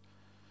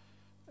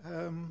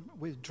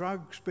with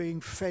drugs being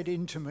fed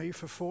into me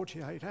for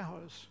 48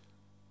 hours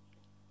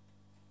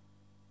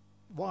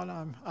while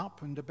I'm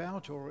up and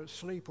about or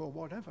asleep or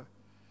whatever.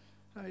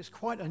 It's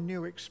quite a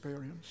new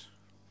experience.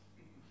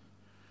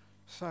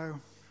 So,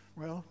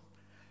 well,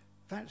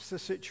 that's the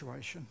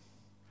situation.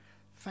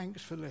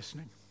 Thanks for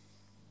listening.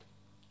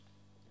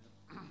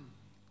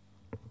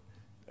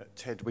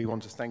 Ted, we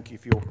want to thank you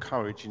for your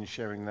courage in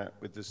sharing that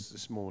with us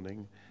this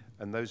morning.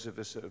 And those of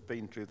us that have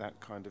been through that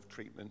kind of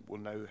treatment will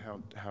know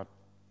how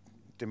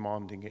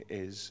demanding it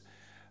is.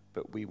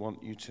 But we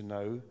want you to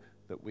know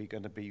that we're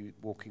going to be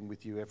walking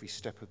with you every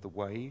step of the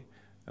way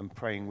and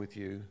praying with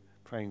you,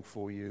 praying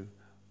for you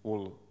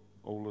all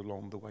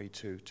along the way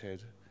too,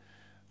 Ted,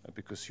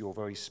 because you're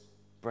very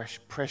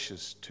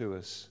precious to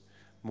us,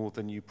 more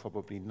than you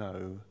probably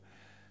know.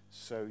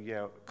 So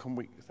yeah, can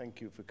we thank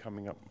you for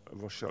coming up,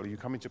 Rochelle. Are you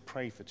coming to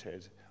pray for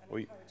Ted?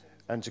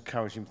 And to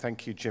encourage him.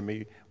 Thank you,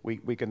 Jimmy.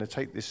 We're going to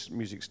take this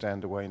music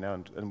stand away now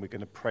and we're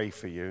going to pray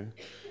for you.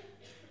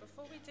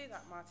 Before we do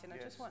that, Martin, yes.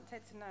 I just want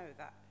Ted to know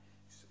that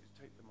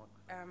take the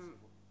microphone.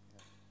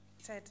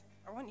 Ted,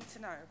 I want you to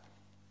know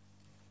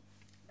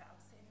that I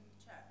was sitting in the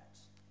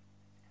church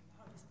and the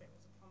Holy Spirit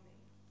was upon me.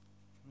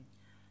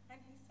 And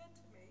he said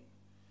to me,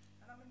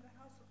 and I'm in the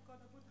house of God,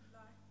 I wouldn't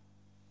lie,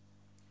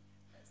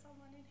 that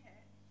someone in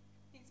here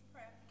needs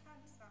prayer for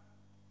cancer.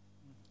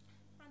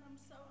 And I'm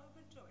so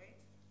overjoyed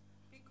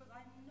because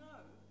I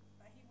know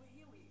that he will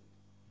heal you.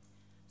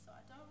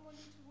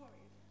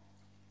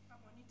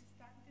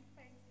 stand in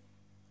faith,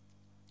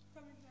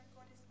 knowing that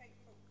God is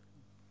faithful.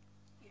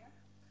 Here,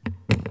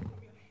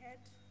 from your head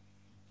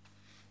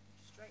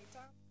straight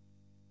down.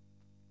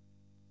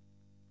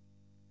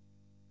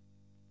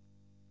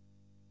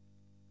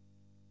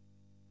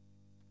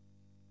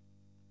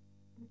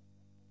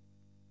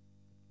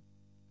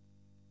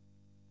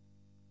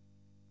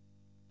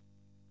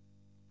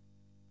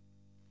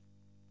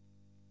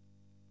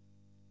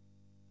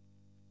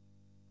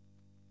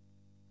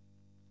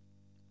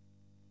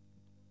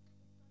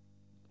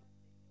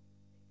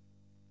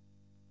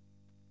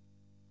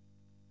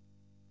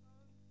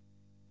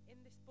 In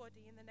this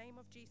body, in the name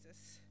of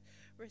Jesus,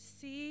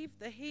 receive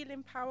the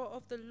healing power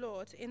of the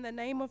Lord in the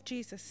name of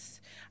Jesus.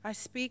 I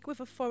speak with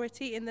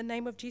authority in the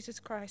name of Jesus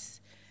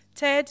Christ.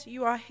 Ted,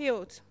 you are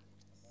healed.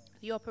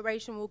 The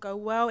operation will go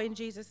well in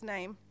Jesus'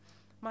 name.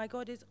 My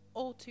God is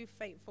all too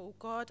faithful.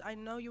 God, I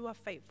know you are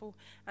faithful,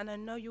 and I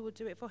know you will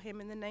do it for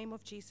him in the name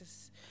of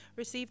Jesus.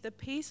 Receive the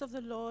peace of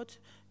the Lord.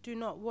 Do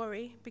not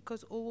worry,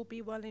 because all will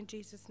be well in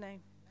Jesus'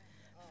 name.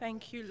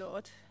 Thank you,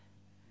 Lord.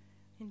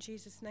 In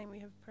Jesus' name we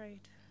have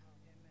prayed.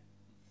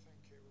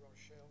 Thank you,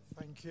 Rochelle.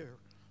 Thank you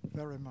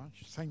very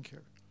much. Thank you.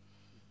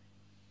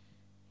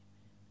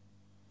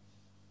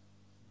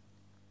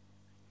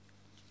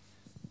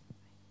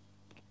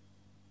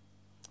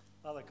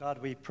 Father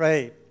God, we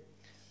pray.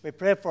 We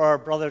pray for our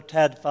brother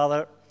Ted,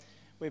 Father.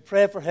 We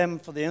pray for him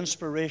for the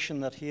inspiration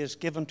that he has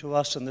given to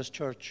us in this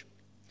church.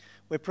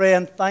 We pray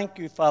and thank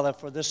you, Father,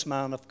 for this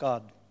man of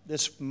God,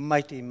 this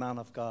mighty man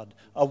of God,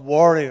 a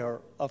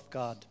warrior of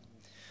God,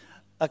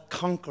 a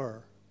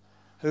conqueror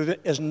who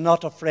is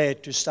not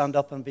afraid to stand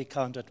up and be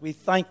counted. We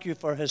thank you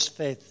for his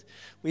faith.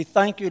 We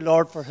thank you,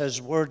 Lord, for his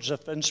words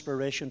of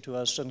inspiration to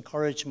us,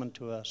 encouragement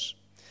to us.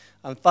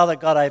 And Father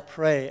God, I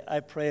pray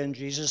in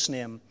Jesus'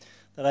 name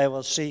that I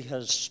will see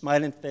his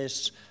smiling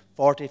face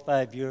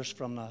 45 years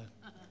from now.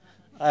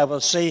 I will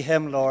see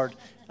him, Lord,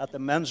 at the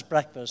men's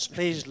breakfast.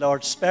 Please,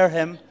 Lord, spare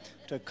him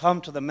to come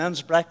to the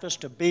men's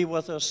breakfast, to be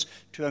with us,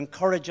 to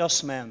encourage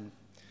us men,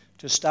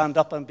 to stand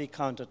up and be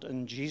counted.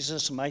 In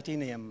Jesus' mighty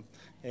name,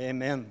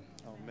 amen.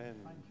 Amen.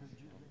 Thank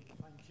you, Julie.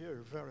 Thank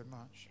you very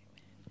much.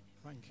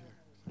 Thank you.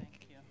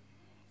 Thank you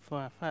for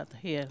our Father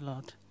here,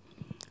 Lord.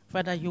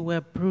 Father, you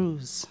were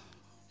bruised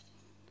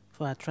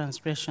for our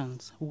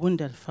transgressions,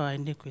 wounded for our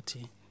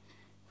iniquity.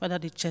 Father,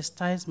 the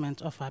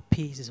chastisement of our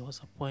peace was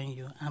upon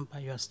you, and by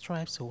your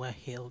stripes we were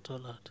healed, O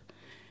Lord.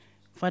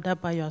 Father,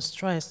 by your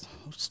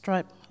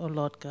stripe, O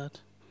Lord God,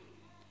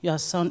 your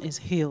son is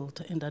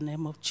healed in the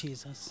name of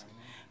Jesus.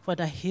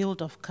 Father,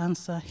 healed of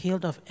cancer,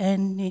 healed of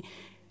any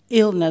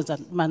illness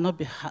that might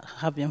not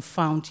have been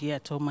found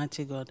yet,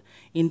 Almighty God,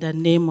 in the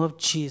name of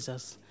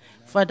Jesus.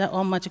 Father,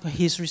 Almighty God,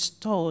 he's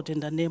restored in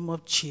the name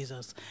of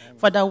Jesus.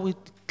 Father, we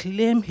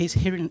claim his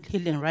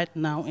healing right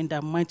now in the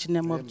mighty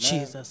name of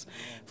Jesus.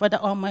 Father,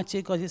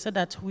 Almighty God, you said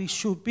that we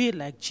should be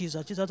like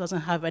Jesus. Jesus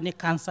doesn't have any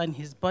cancer in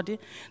his body.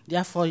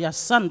 Therefore, your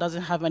son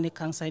doesn't have any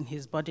cancer in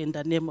his body in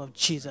the name of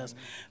Jesus.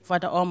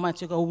 Father,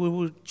 Almighty God, we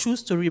will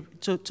choose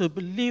to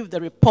believe the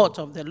report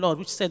of the Lord,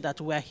 which said that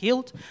we are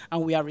healed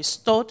and we are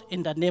restored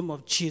in the name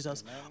of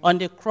Jesus. On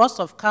the cross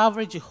of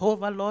Calvary,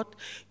 Jehovah, Lord,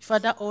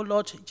 Father, oh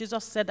Lord,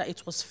 Jesus said that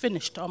it was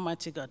finished,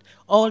 Almighty God.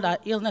 All our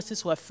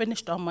illnesses were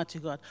finished, Almighty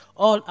God.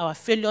 All our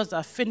failures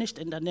are finished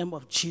in the name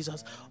of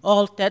Jesus.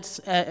 All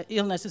death's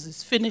illnesses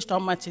is finished,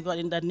 Almighty God,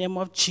 in the name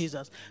of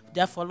Jesus.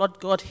 Therefore, Lord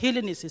God,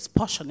 healing is his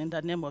portion in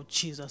the name of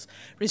Jesus.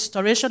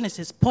 Restoration is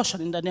his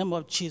portion in the name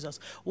of Jesus.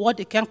 What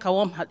the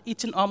cankerworm had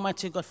eaten,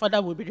 Almighty God,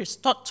 Father, will be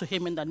restored to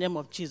him in the name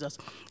of Jesus.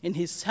 In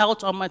his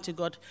health, Almighty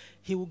God,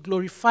 he will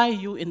glorify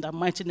you in the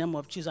mighty name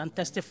of Jesus and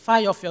testify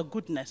of your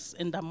goodness.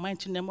 In the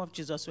mighty name of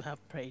Jesus, we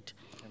have prayed.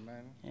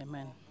 Amen.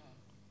 Amen.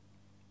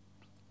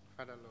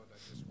 Father, Lord, I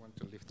just want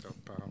to lift up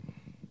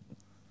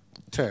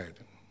Ted.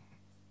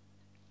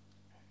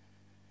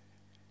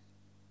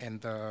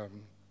 And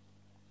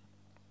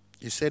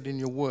you said in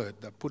your word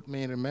that put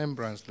me in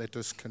remembrance, let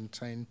us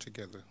contend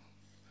together.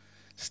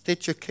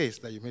 State your case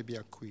that you may be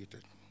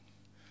acquitted.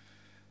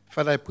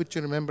 Father, I put you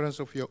in remembrance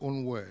of your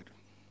own word,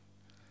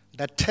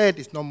 that Ted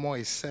is no more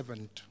a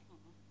servant,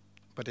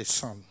 but a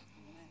son.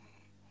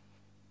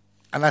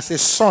 And as a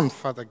son,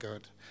 Father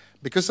God,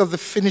 because of the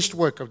finished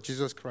work of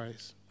Jesus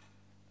Christ,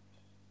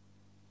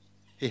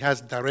 he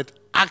has direct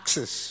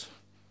access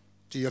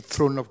to your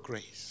throne of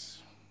grace.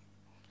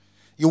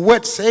 Your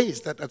word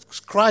says that as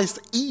Christ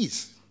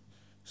is,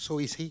 so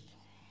is he.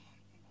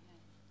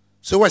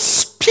 So I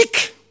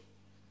speak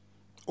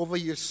over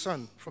your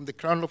son from the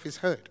crown of his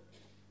head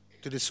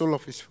to the sole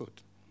of his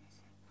foot.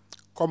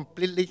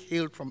 Completely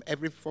healed from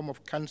every form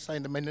of cancer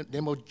in the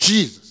name of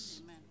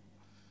Jesus. Amen.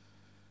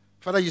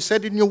 Father, you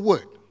said in your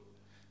word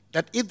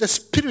that if the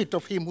spirit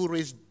of him who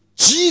raised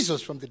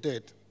Jesus from the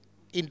dead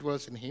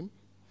indwells in him,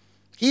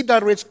 he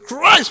that raised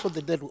Christ from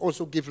the dead will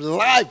also give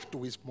life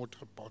to his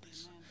mortal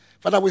bodies. Amen.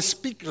 Father, we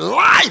speak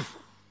life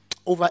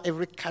over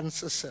every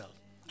cancer cell.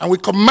 And we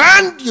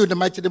command you in the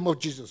mighty name of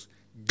Jesus,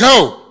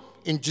 go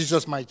in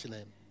Jesus' mighty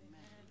name.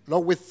 Amen.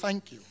 Lord, we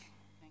thank you.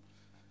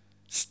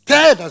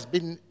 Ted has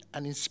been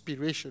an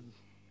inspiration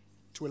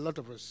to a lot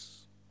of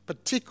us,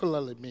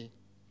 particularly me.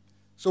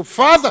 So,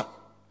 Father,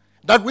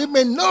 that we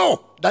may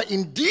know that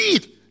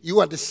indeed you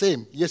are the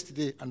same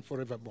yesterday and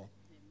forevermore.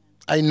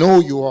 I know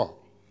you are.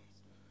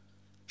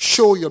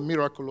 Show your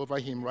miracle over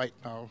him right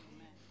now,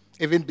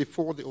 even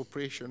before the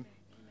operation,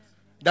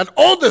 that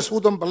others who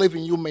don't believe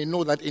in you may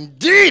know that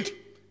indeed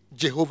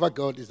Jehovah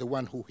God is the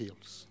one who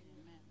heals.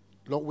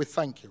 Lord, we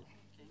thank you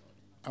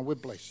and we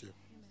bless you.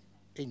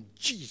 In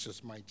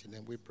Jesus' mighty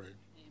name we pray.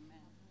 Amen.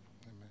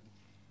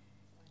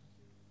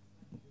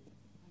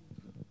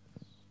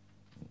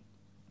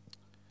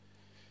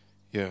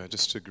 Yeah, I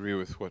just agree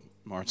with what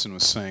Martin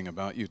was saying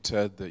about you,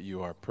 Ted, that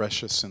you are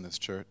precious in this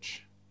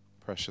church,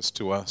 precious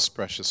to us,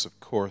 precious, of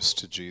course,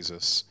 to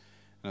Jesus.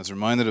 And I was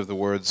reminded of the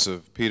words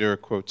of Peter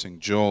quoting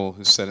Joel,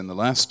 who said, in the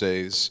last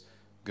days,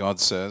 God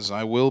says,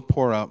 I will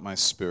pour out my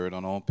spirit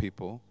on all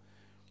people.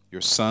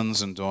 Your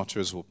sons and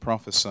daughters will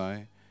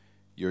prophesy.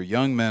 Your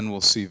young men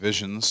will see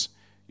visions.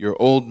 Your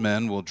old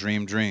men will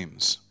dream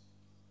dreams.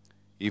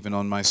 Even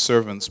on my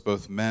servants,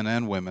 both men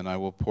and women, I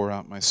will pour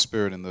out my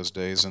spirit in those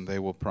days, and they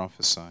will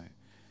prophesy.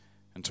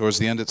 And towards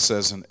the end it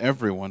says, and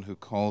everyone who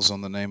calls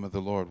on the name of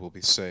the Lord will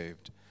be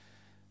saved.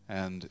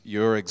 And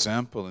your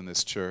example in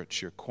this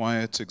church, your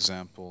quiet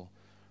example,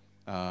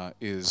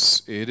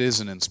 is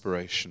an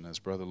inspiration. As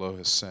Brother Lowe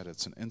has said,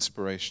 it's an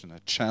inspiration, a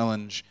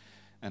challenge,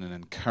 and an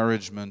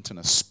encouragement, and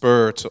a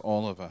spur to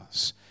all of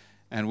us.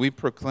 And we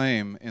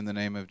proclaim in the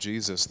name of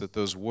Jesus that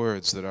those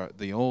words that are,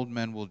 the old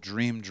men will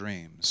dream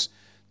dreams,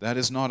 that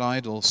is not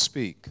idle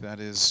speak. That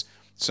is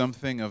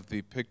something of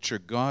the picture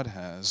God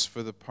has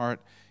for the part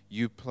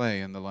you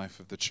play in the life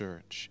of the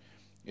church.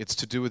 It's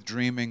to do with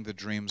dreaming the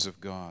dreams of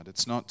God.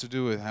 It's not to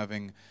do with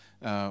having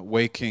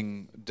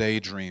waking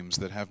daydreams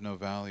that have no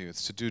value.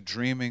 It's to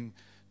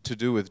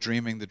do with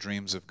dreaming the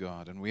dreams of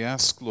God. And we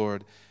ask,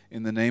 Lord,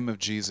 in the name of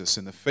Jesus,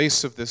 in the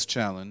face of this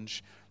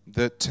challenge,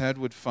 that Ted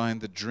would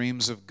find the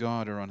dreams of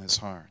God are on his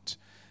heart.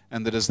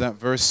 And that, as that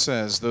verse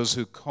says, those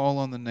who call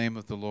on the name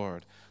of the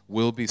Lord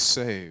will be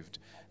saved.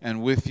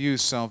 And with you,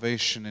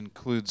 salvation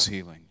includes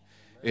healing.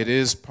 It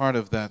is part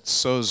of that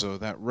sozo,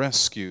 that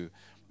rescue,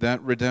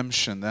 that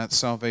redemption, that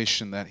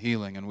salvation, that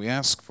healing. And we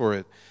ask for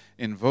it,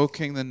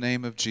 invoking the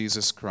name of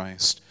Jesus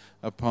Christ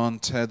upon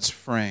Ted's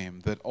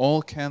frame, that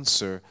all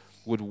cancer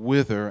would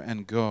wither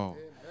and go.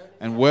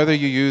 And whether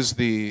you use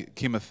the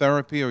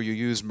chemotherapy or you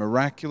use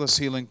miraculous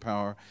healing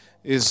power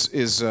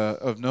is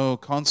of no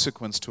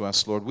consequence to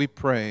us, Lord. We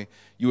pray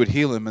you would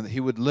heal him and that he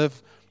would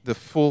live the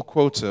full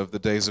quota of the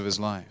days of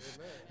his life.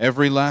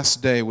 Every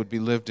last day would be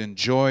lived in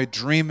joy,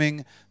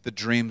 dreaming the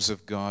dreams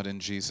of God in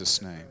Jesus'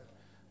 name.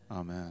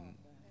 Amen.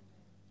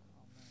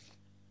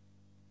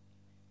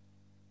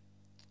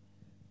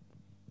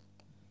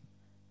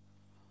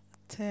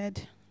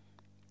 Ted,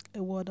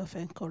 a word of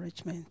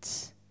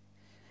encouragement.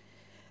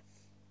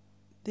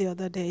 The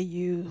other day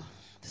you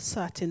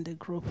sat in the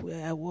group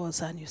where I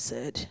was and you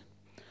said,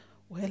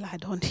 well, I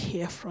don't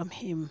hear from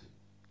him.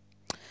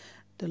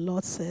 The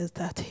Lord says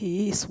that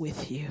he is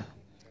with you.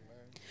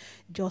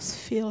 Just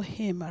feel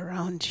him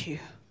around you.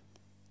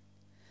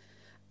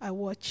 I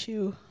watch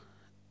you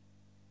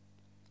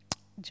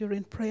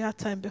during prayer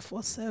time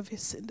before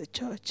service in the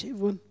church.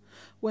 Even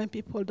when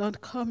people don't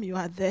come, you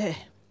are there.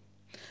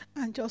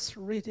 And just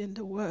reading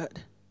the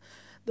word.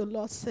 The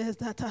Lord says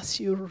that as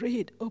you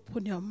read,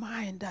 open your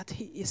mind that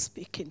he is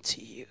speaking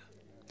to you.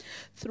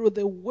 Through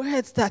the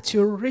words that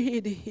you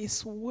read,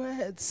 his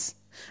words,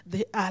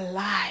 they are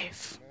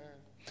alive.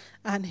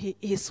 And he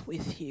is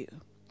with you.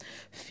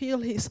 Feel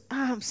his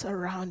arms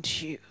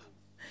around you.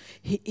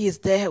 He is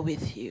there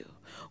with you,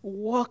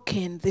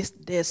 walking this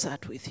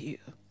desert with you.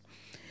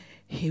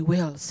 He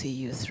will see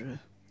you through.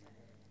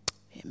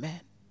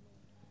 Amen.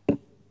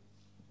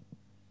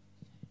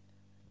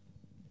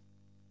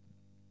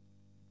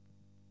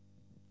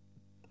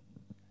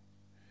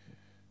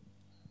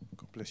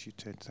 God bless you,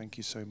 Ted. Thank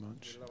you so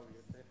much.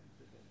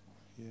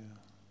 Yeah.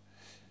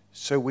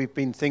 So we've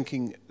been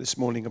thinking this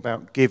morning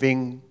about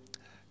giving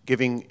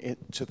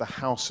into the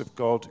house of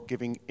God,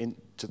 giving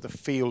into the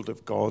field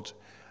of God.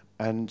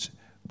 And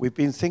we've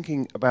been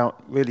thinking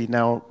about really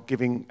now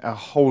giving our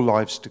whole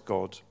lives to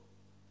God.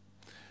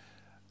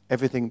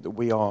 Everything that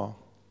we are.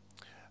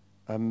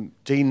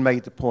 Dean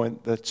made the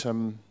point that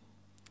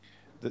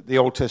that the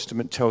Old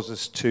Testament tells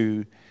us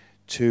to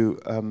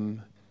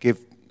give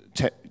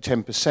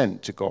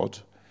 10% to God.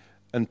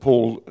 And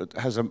Paul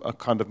has a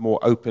kind of more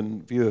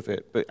open view of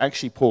it. But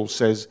actually Paul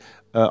says,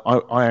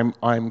 I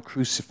am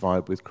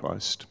crucified with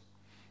Christ.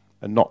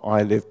 And not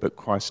I live, but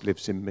Christ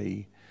lives in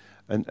me.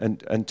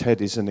 And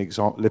Ted is an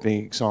living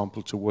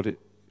example to what it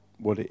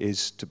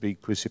is to be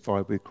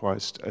crucified with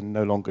Christ. And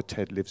no longer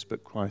Ted lives,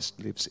 but Christ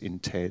lives in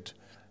Ted.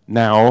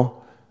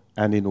 Now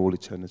and in all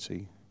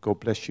eternity. God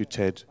bless you,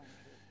 Ted.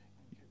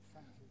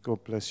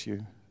 God bless you.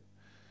 Do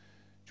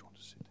you want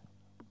to sit?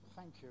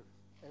 Thank you,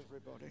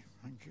 everybody.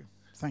 Thank you.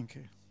 Thank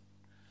you.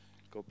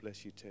 God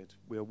bless you, Ted.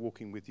 We are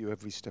walking with you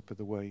every step of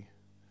the way.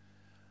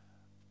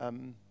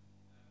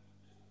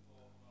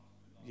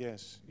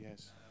 Yes.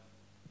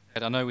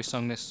 I know we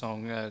sung this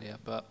song earlier,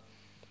 but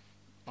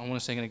I want to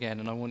sing it again,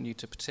 and I want you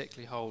to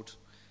particularly hold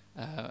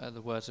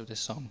the words of this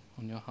song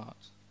on your heart.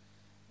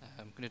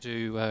 I'm going to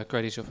do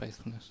Great Is Your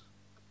Faithfulness.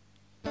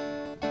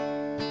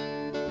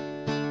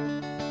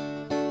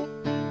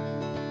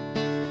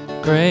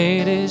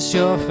 Great is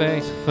your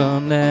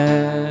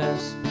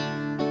faithfulness.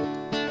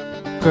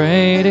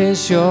 Great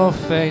is your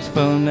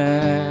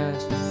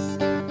faithfulness.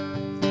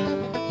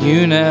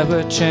 You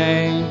never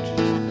change.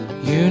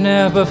 You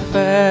never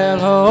fail,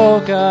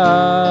 oh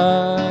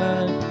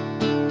God.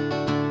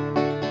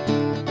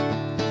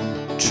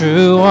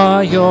 True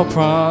are your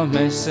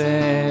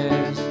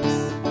promises.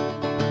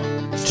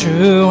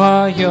 True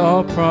are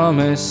your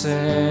promises.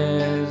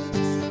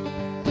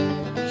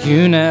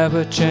 You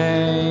never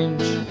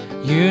change.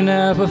 You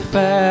never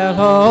fail,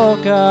 oh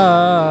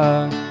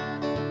God.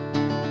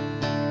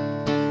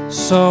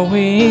 So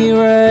we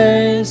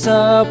raise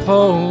up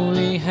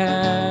holy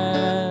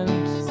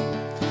hands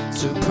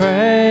to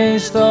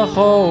praise the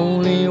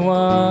Holy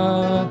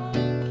One,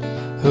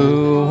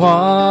 who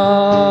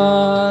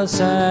was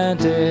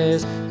and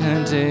is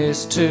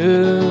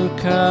to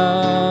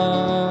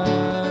come.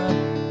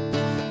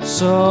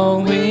 So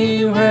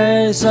we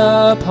raise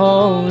up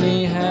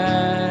holy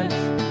hands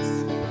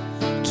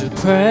to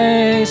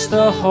praise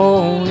the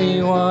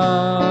Holy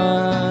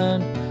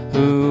One,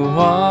 who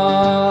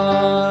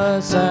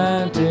was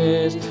and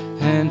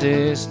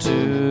is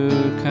to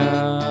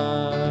come.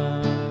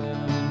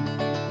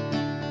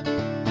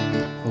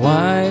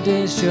 Wide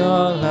is your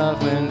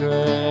love and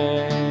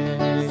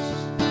grace.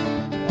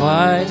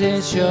 Wide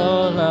is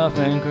your love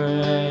and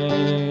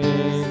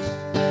grace.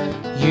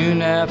 You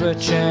never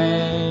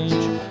change.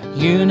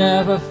 You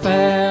never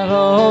fail,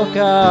 oh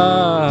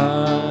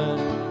God.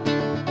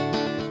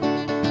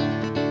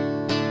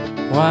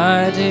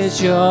 Wide is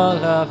your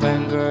love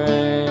and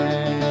grace.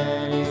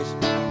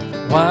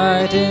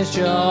 Wide is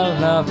your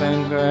love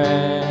and grace.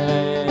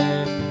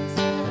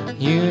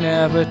 You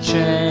never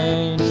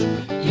change.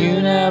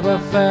 You never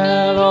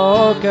fail,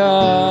 oh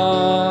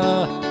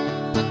God.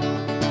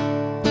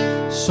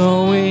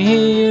 So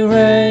we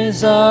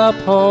raise up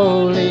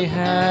holy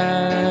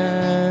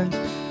hands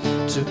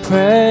to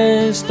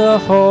praise the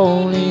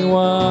Holy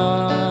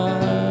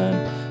One,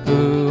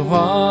 who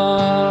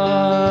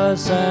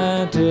was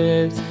and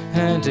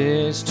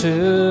is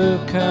to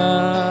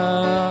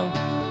come.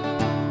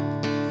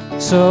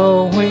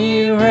 So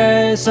we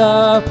raise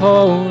up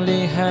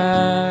holy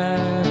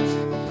hands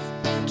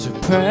to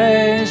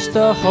praise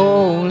the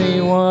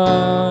Holy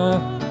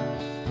One,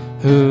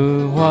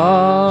 who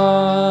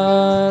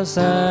was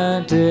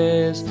and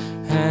is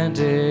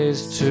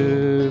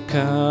to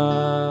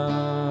come.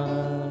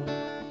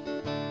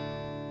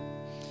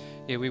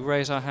 Yeah, we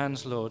raise our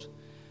hands, Lord,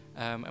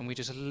 and we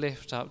just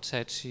lift up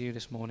Ted to you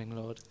this morning,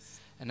 Lord.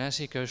 And as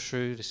he goes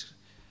through this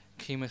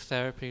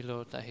chemotherapy,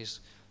 Lord, that his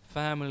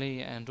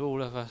family and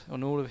all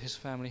of his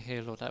family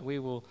here, Lord, that we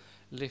will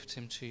lift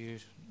him to you,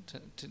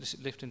 to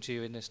lift him to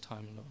you in this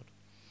time, Lord.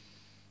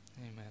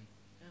 Amen.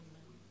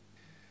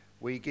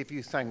 We give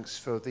you thanks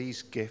for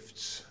these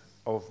gifts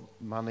of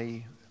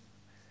money.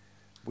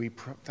 We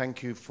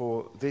thank you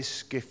for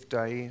this gift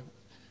day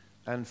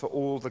and for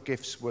all the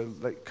gifts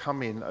that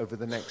come in over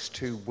the next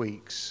 2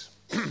 weeks.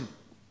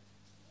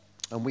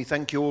 And we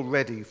thank you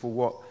already for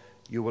what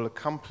you will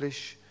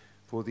accomplish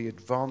for the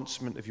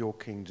advancement of your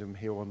kingdom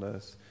here on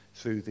earth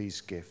through these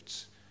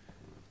gifts.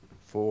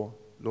 For,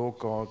 Lord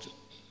God,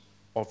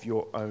 of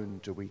your own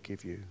do we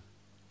give you.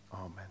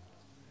 Amen.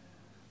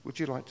 Would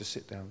you like to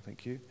sit down?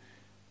 Thank you.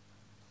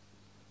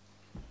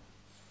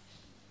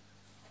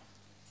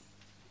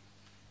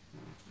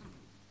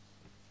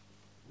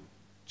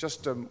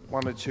 Just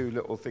one or two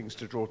little things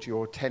to draw to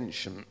your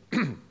attention.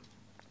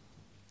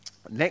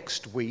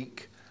 Next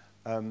week,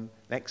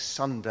 next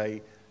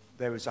Sunday,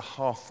 there is a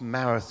half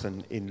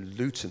marathon in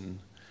Luton.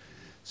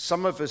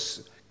 Some of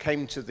us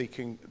came to the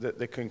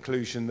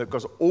conclusion that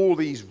because all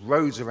these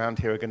roads around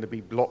here are going to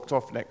be blocked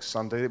off next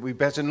Sunday, that we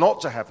better not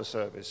to have a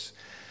service.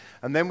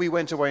 And then we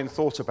went away and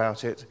thought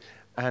about it,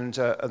 and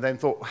then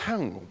thought,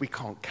 hang on, we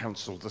can't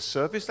cancel the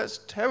service, that's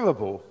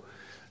terrible.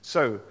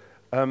 So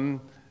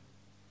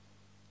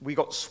we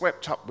got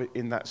swept up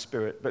in that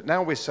spirit. But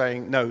now we're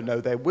saying,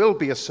 no, there will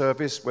be a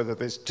service, whether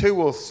there's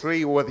 2 or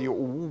 3, or whether you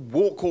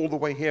walk all the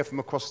way here from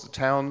across the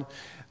town,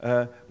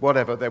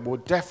 whatever. There will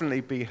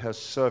definitely be a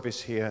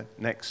service here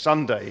next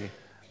Sunday.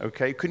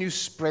 Okay, can you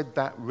spread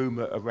that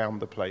rumor around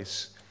the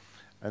place?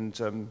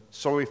 And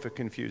sorry for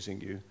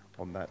confusing you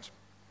on that.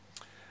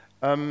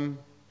 On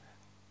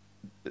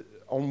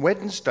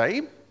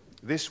Wednesday,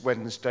 this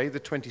Wednesday, the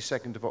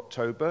 22nd of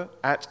October,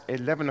 at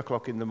 11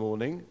 o'clock in the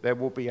morning, there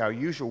will be our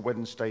usual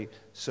Wednesday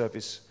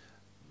service,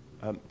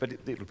 but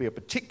it'll be a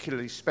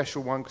particularly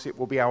special one because it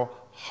will be our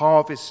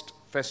Harvest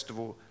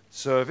Festival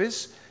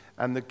service,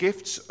 and the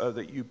gifts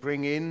that you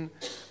bring in,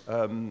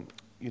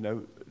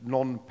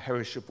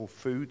 non-perishable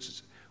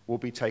foods, will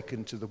be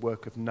taken to the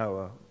work of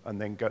Noah, and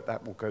then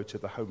that will go to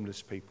the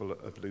homeless people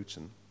of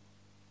Luton.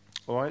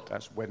 All right,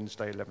 that's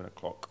Wednesday, 11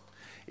 o'clock.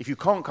 If you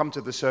can't come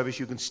to the service,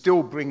 you can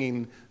still bring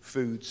in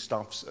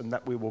foodstuffs, and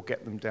that we will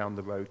get them down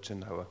the road to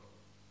Noah.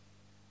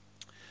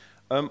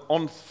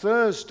 On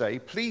Thursday,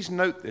 please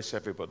note this,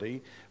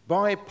 everybody,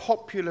 by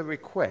popular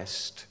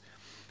request,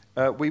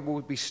 we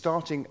will be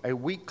starting a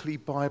weekly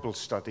Bible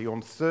study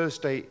on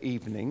Thursday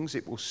evenings.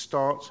 It will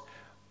start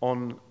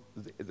on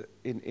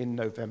in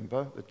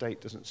November. The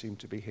date doesn't seem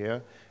to be here.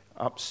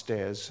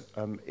 Upstairs.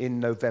 In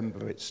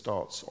November it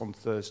starts on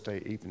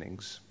Thursday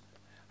evenings.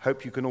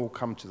 Hope you can all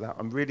come to that.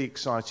 I'm really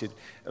excited.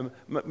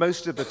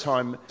 Most of the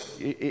time,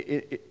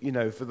 you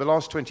know, for the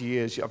last 20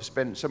 years, I've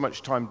spent so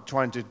much time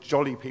trying to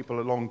jolly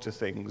people along to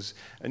things,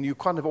 and you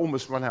kind of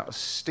almost run out of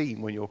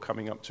steam when you're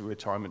coming up to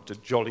retirement to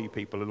jolly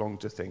people along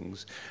to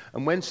things.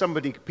 And when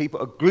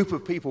a group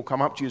of people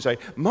come up to you and say,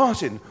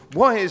 Martin,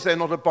 why is there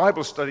not a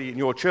Bible study in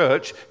your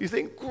church? You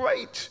think,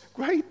 great,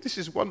 this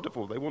is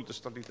wonderful. They want to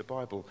study the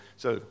Bible.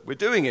 So we're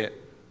doing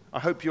it. I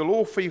hope you'll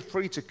all feel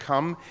free to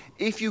come.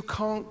 If you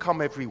can't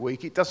come every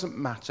week, it doesn't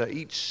matter.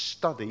 Each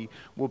study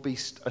will be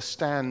a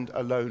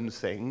stand-alone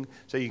thing,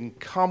 so you can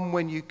come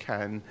when you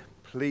can.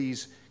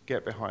 Please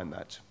get behind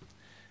that.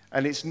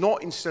 And it's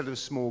not instead of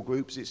small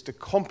groups, it's to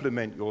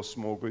complement your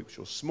small groups.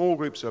 Your small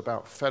groups are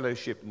about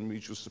fellowship and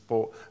mutual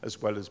support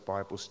as well as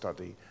Bible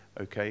study,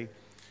 okay?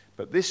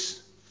 But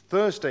this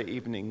Thursday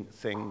evening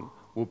thing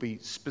will be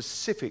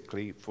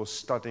specifically for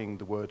studying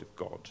the Word of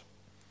God.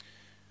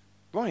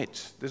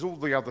 Right, there's all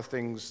the other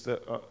things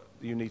that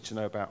you need to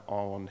know about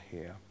are on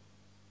here.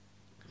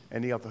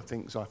 Any other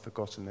things I've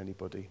forgotten,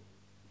 anybody?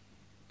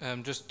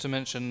 Just to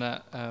mention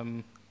that,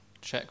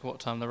 check what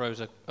time the roads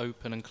are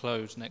open and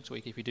closed next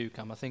week if you do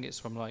come. I think it's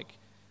from like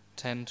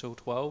 10 till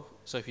 12.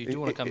 So if you do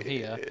want to come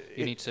here,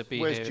 you need to be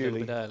here a little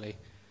bit early.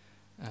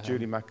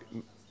 Julie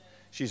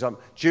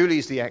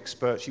Julie's the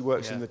expert. She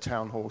works in the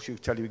town hall. She'll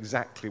tell you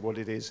exactly what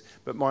it is.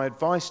 But my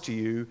advice to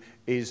you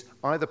is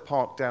either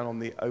park down on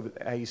the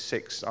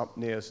A6 up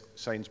near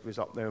Sainsbury's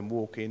up there and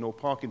walk in, or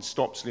park in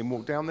Stopsley and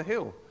walk down the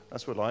hill.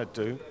 That's what I'd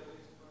do.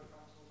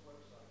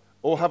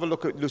 Or have a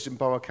look at Luton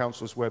Borough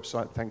Council's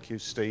website. Thank you,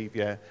 Steve.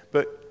 Yeah,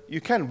 but you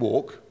can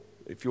walk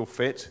if you're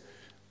fit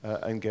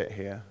and get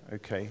here.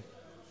 Okay.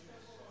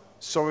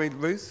 Sorry,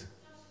 Ruth.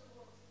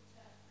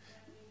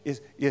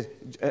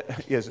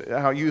 Yes,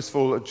 how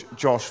youthful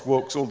Josh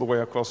walks all the way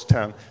across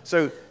town.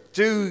 So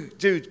do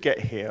get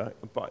here,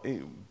 but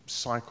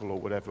cycle or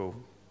whatever.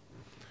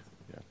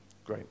 Yeah,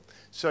 great.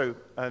 So,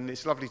 and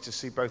it's lovely to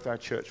see both our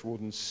church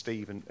wardens,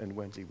 Steve and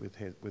Wendy,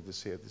 with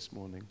us here this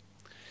morning.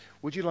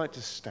 Would you like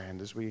to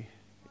stand as we...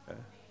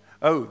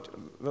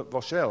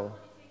 Rochelle.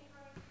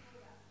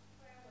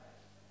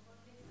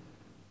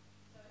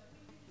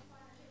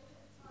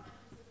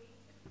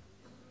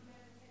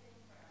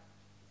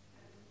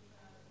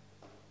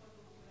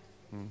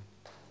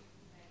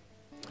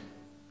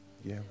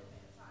 Yeah.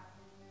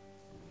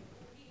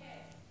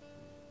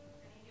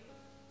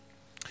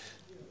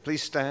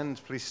 Please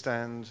stand, please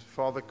stand.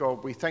 Father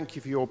God, we thank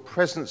you for your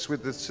presence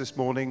with us this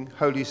morning.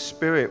 Holy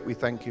Spirit, we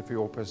thank you for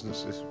your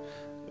presence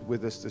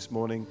with us this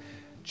morning.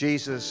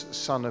 Jesus,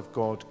 Son of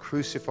God,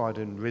 crucified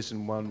and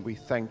risen one, we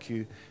thank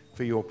you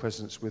for your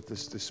presence with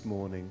us this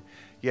morning.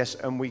 Yes,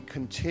 and we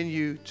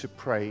continue to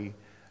pray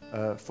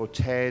for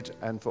Ted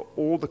and for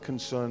all the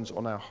concerns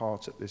on our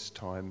heart at this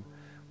time.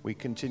 We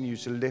continue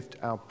to lift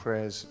our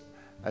prayers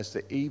as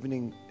the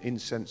evening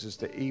incense, as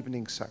the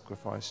evening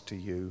sacrifice to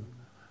you,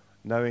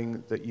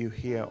 knowing that you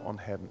hear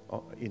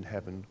in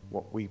heaven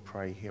what we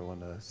pray here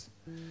on earth.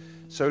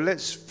 So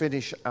let's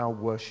finish our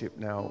worship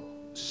now,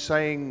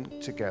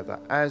 saying together,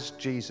 as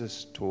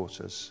Jesus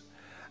taught us,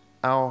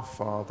 Our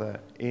Father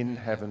in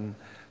heaven,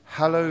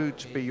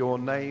 hallowed be your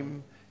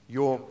name,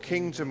 your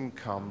kingdom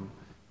come,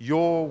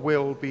 your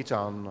will be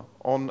done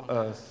on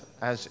earth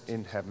as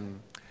in heaven.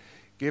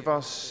 Give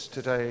us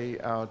today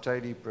our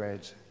daily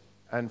bread,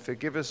 and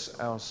forgive us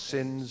our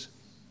sins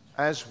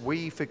as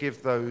we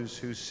forgive those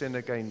who sin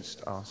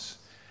against us.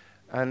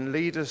 And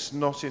lead us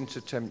not into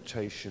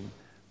temptation,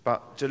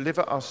 but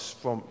deliver us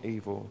from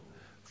evil.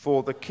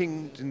 For the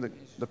kingdom,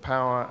 the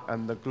power,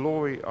 and the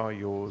glory are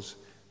yours,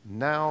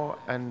 now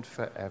and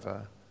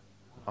forever.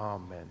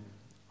 Amen.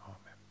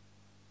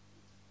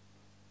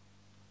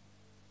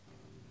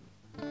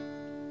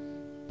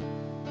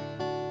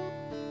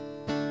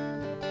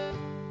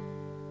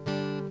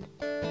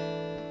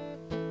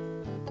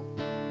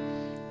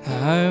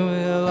 I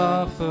will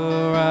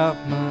offer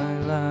up my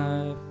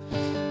life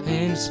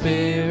in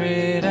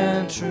spirit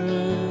and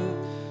truth,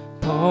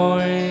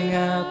 pouring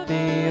out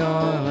the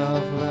oil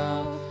of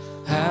love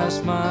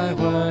as my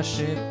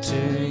worship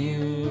to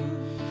you.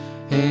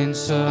 In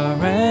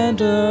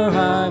surrender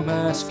I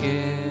must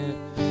give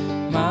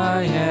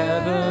my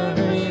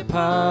every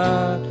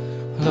part.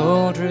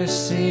 Lord,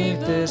 receive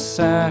this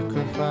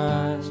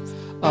sacrifice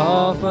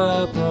of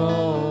a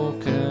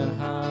broken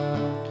heart.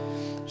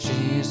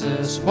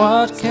 Jesus,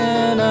 what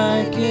can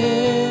I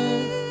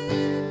give?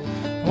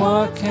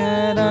 What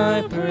can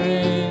I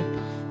bring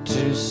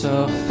to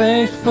so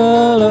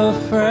faithful a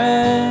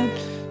friend,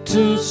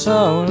 to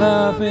so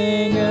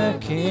loving a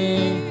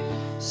King?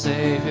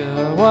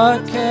 Savior,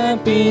 what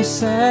can be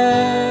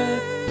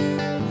said?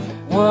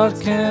 What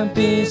can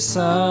be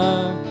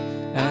sung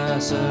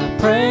as a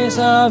praise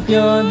of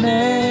your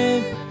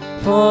name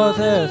for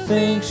the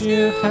things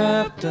you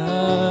have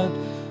done.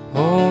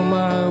 Oh,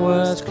 my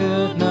words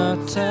could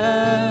not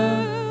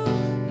tell,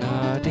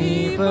 not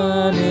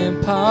even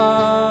in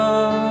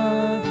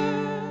part,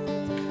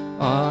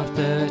 of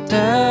the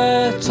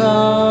debt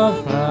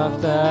of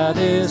love that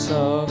is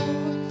owed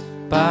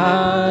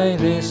by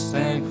this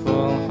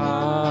thankful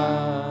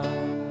heart.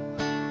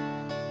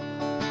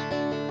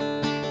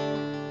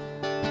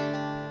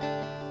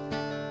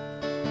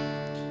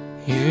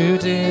 You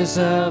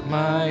deserve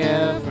my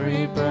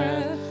every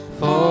breath,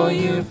 for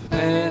you've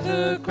paid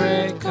the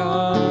great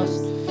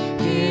cost,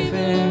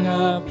 giving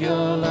up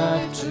your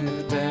life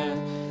to death,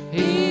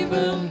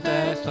 even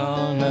death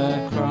on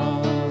the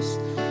cross.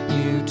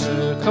 You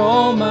took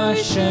all my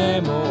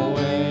shame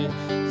away,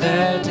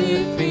 there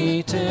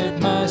defeated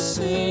my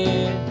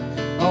sin,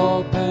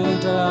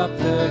 opened up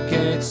the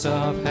gates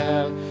of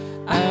hell,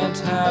 and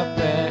have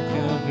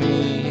beckoned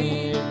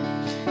me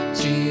in.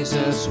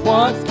 Jesus,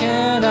 what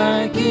can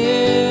I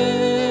give?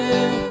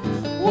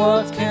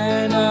 What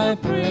can I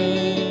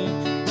bring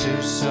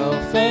to so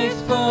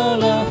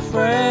faithful a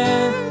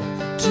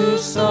friend, to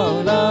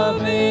so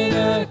loving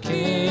a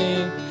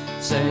King?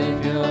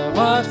 Savior,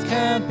 what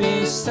can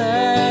be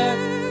said?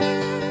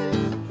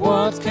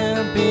 What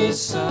can be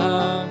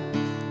sung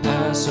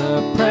as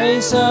a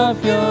praise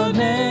of your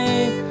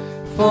name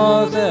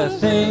for the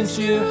things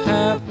you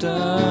have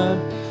done?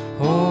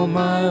 Oh,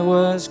 my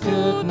words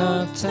could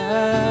not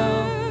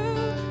tell,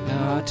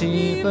 not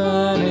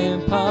even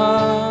in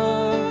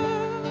part,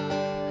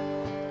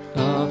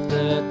 of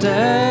the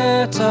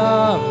debt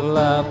of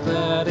love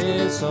that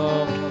is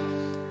owed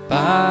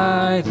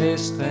by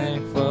this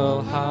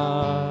thankful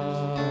heart.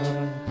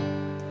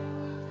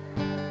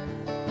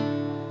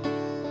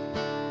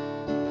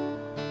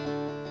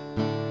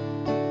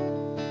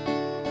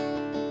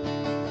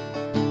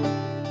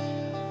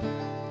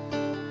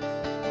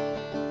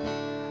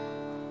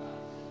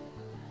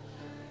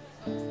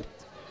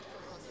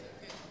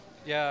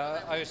 Yeah,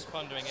 I was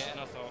pondering it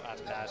and I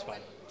thought, nah, it's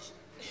fine.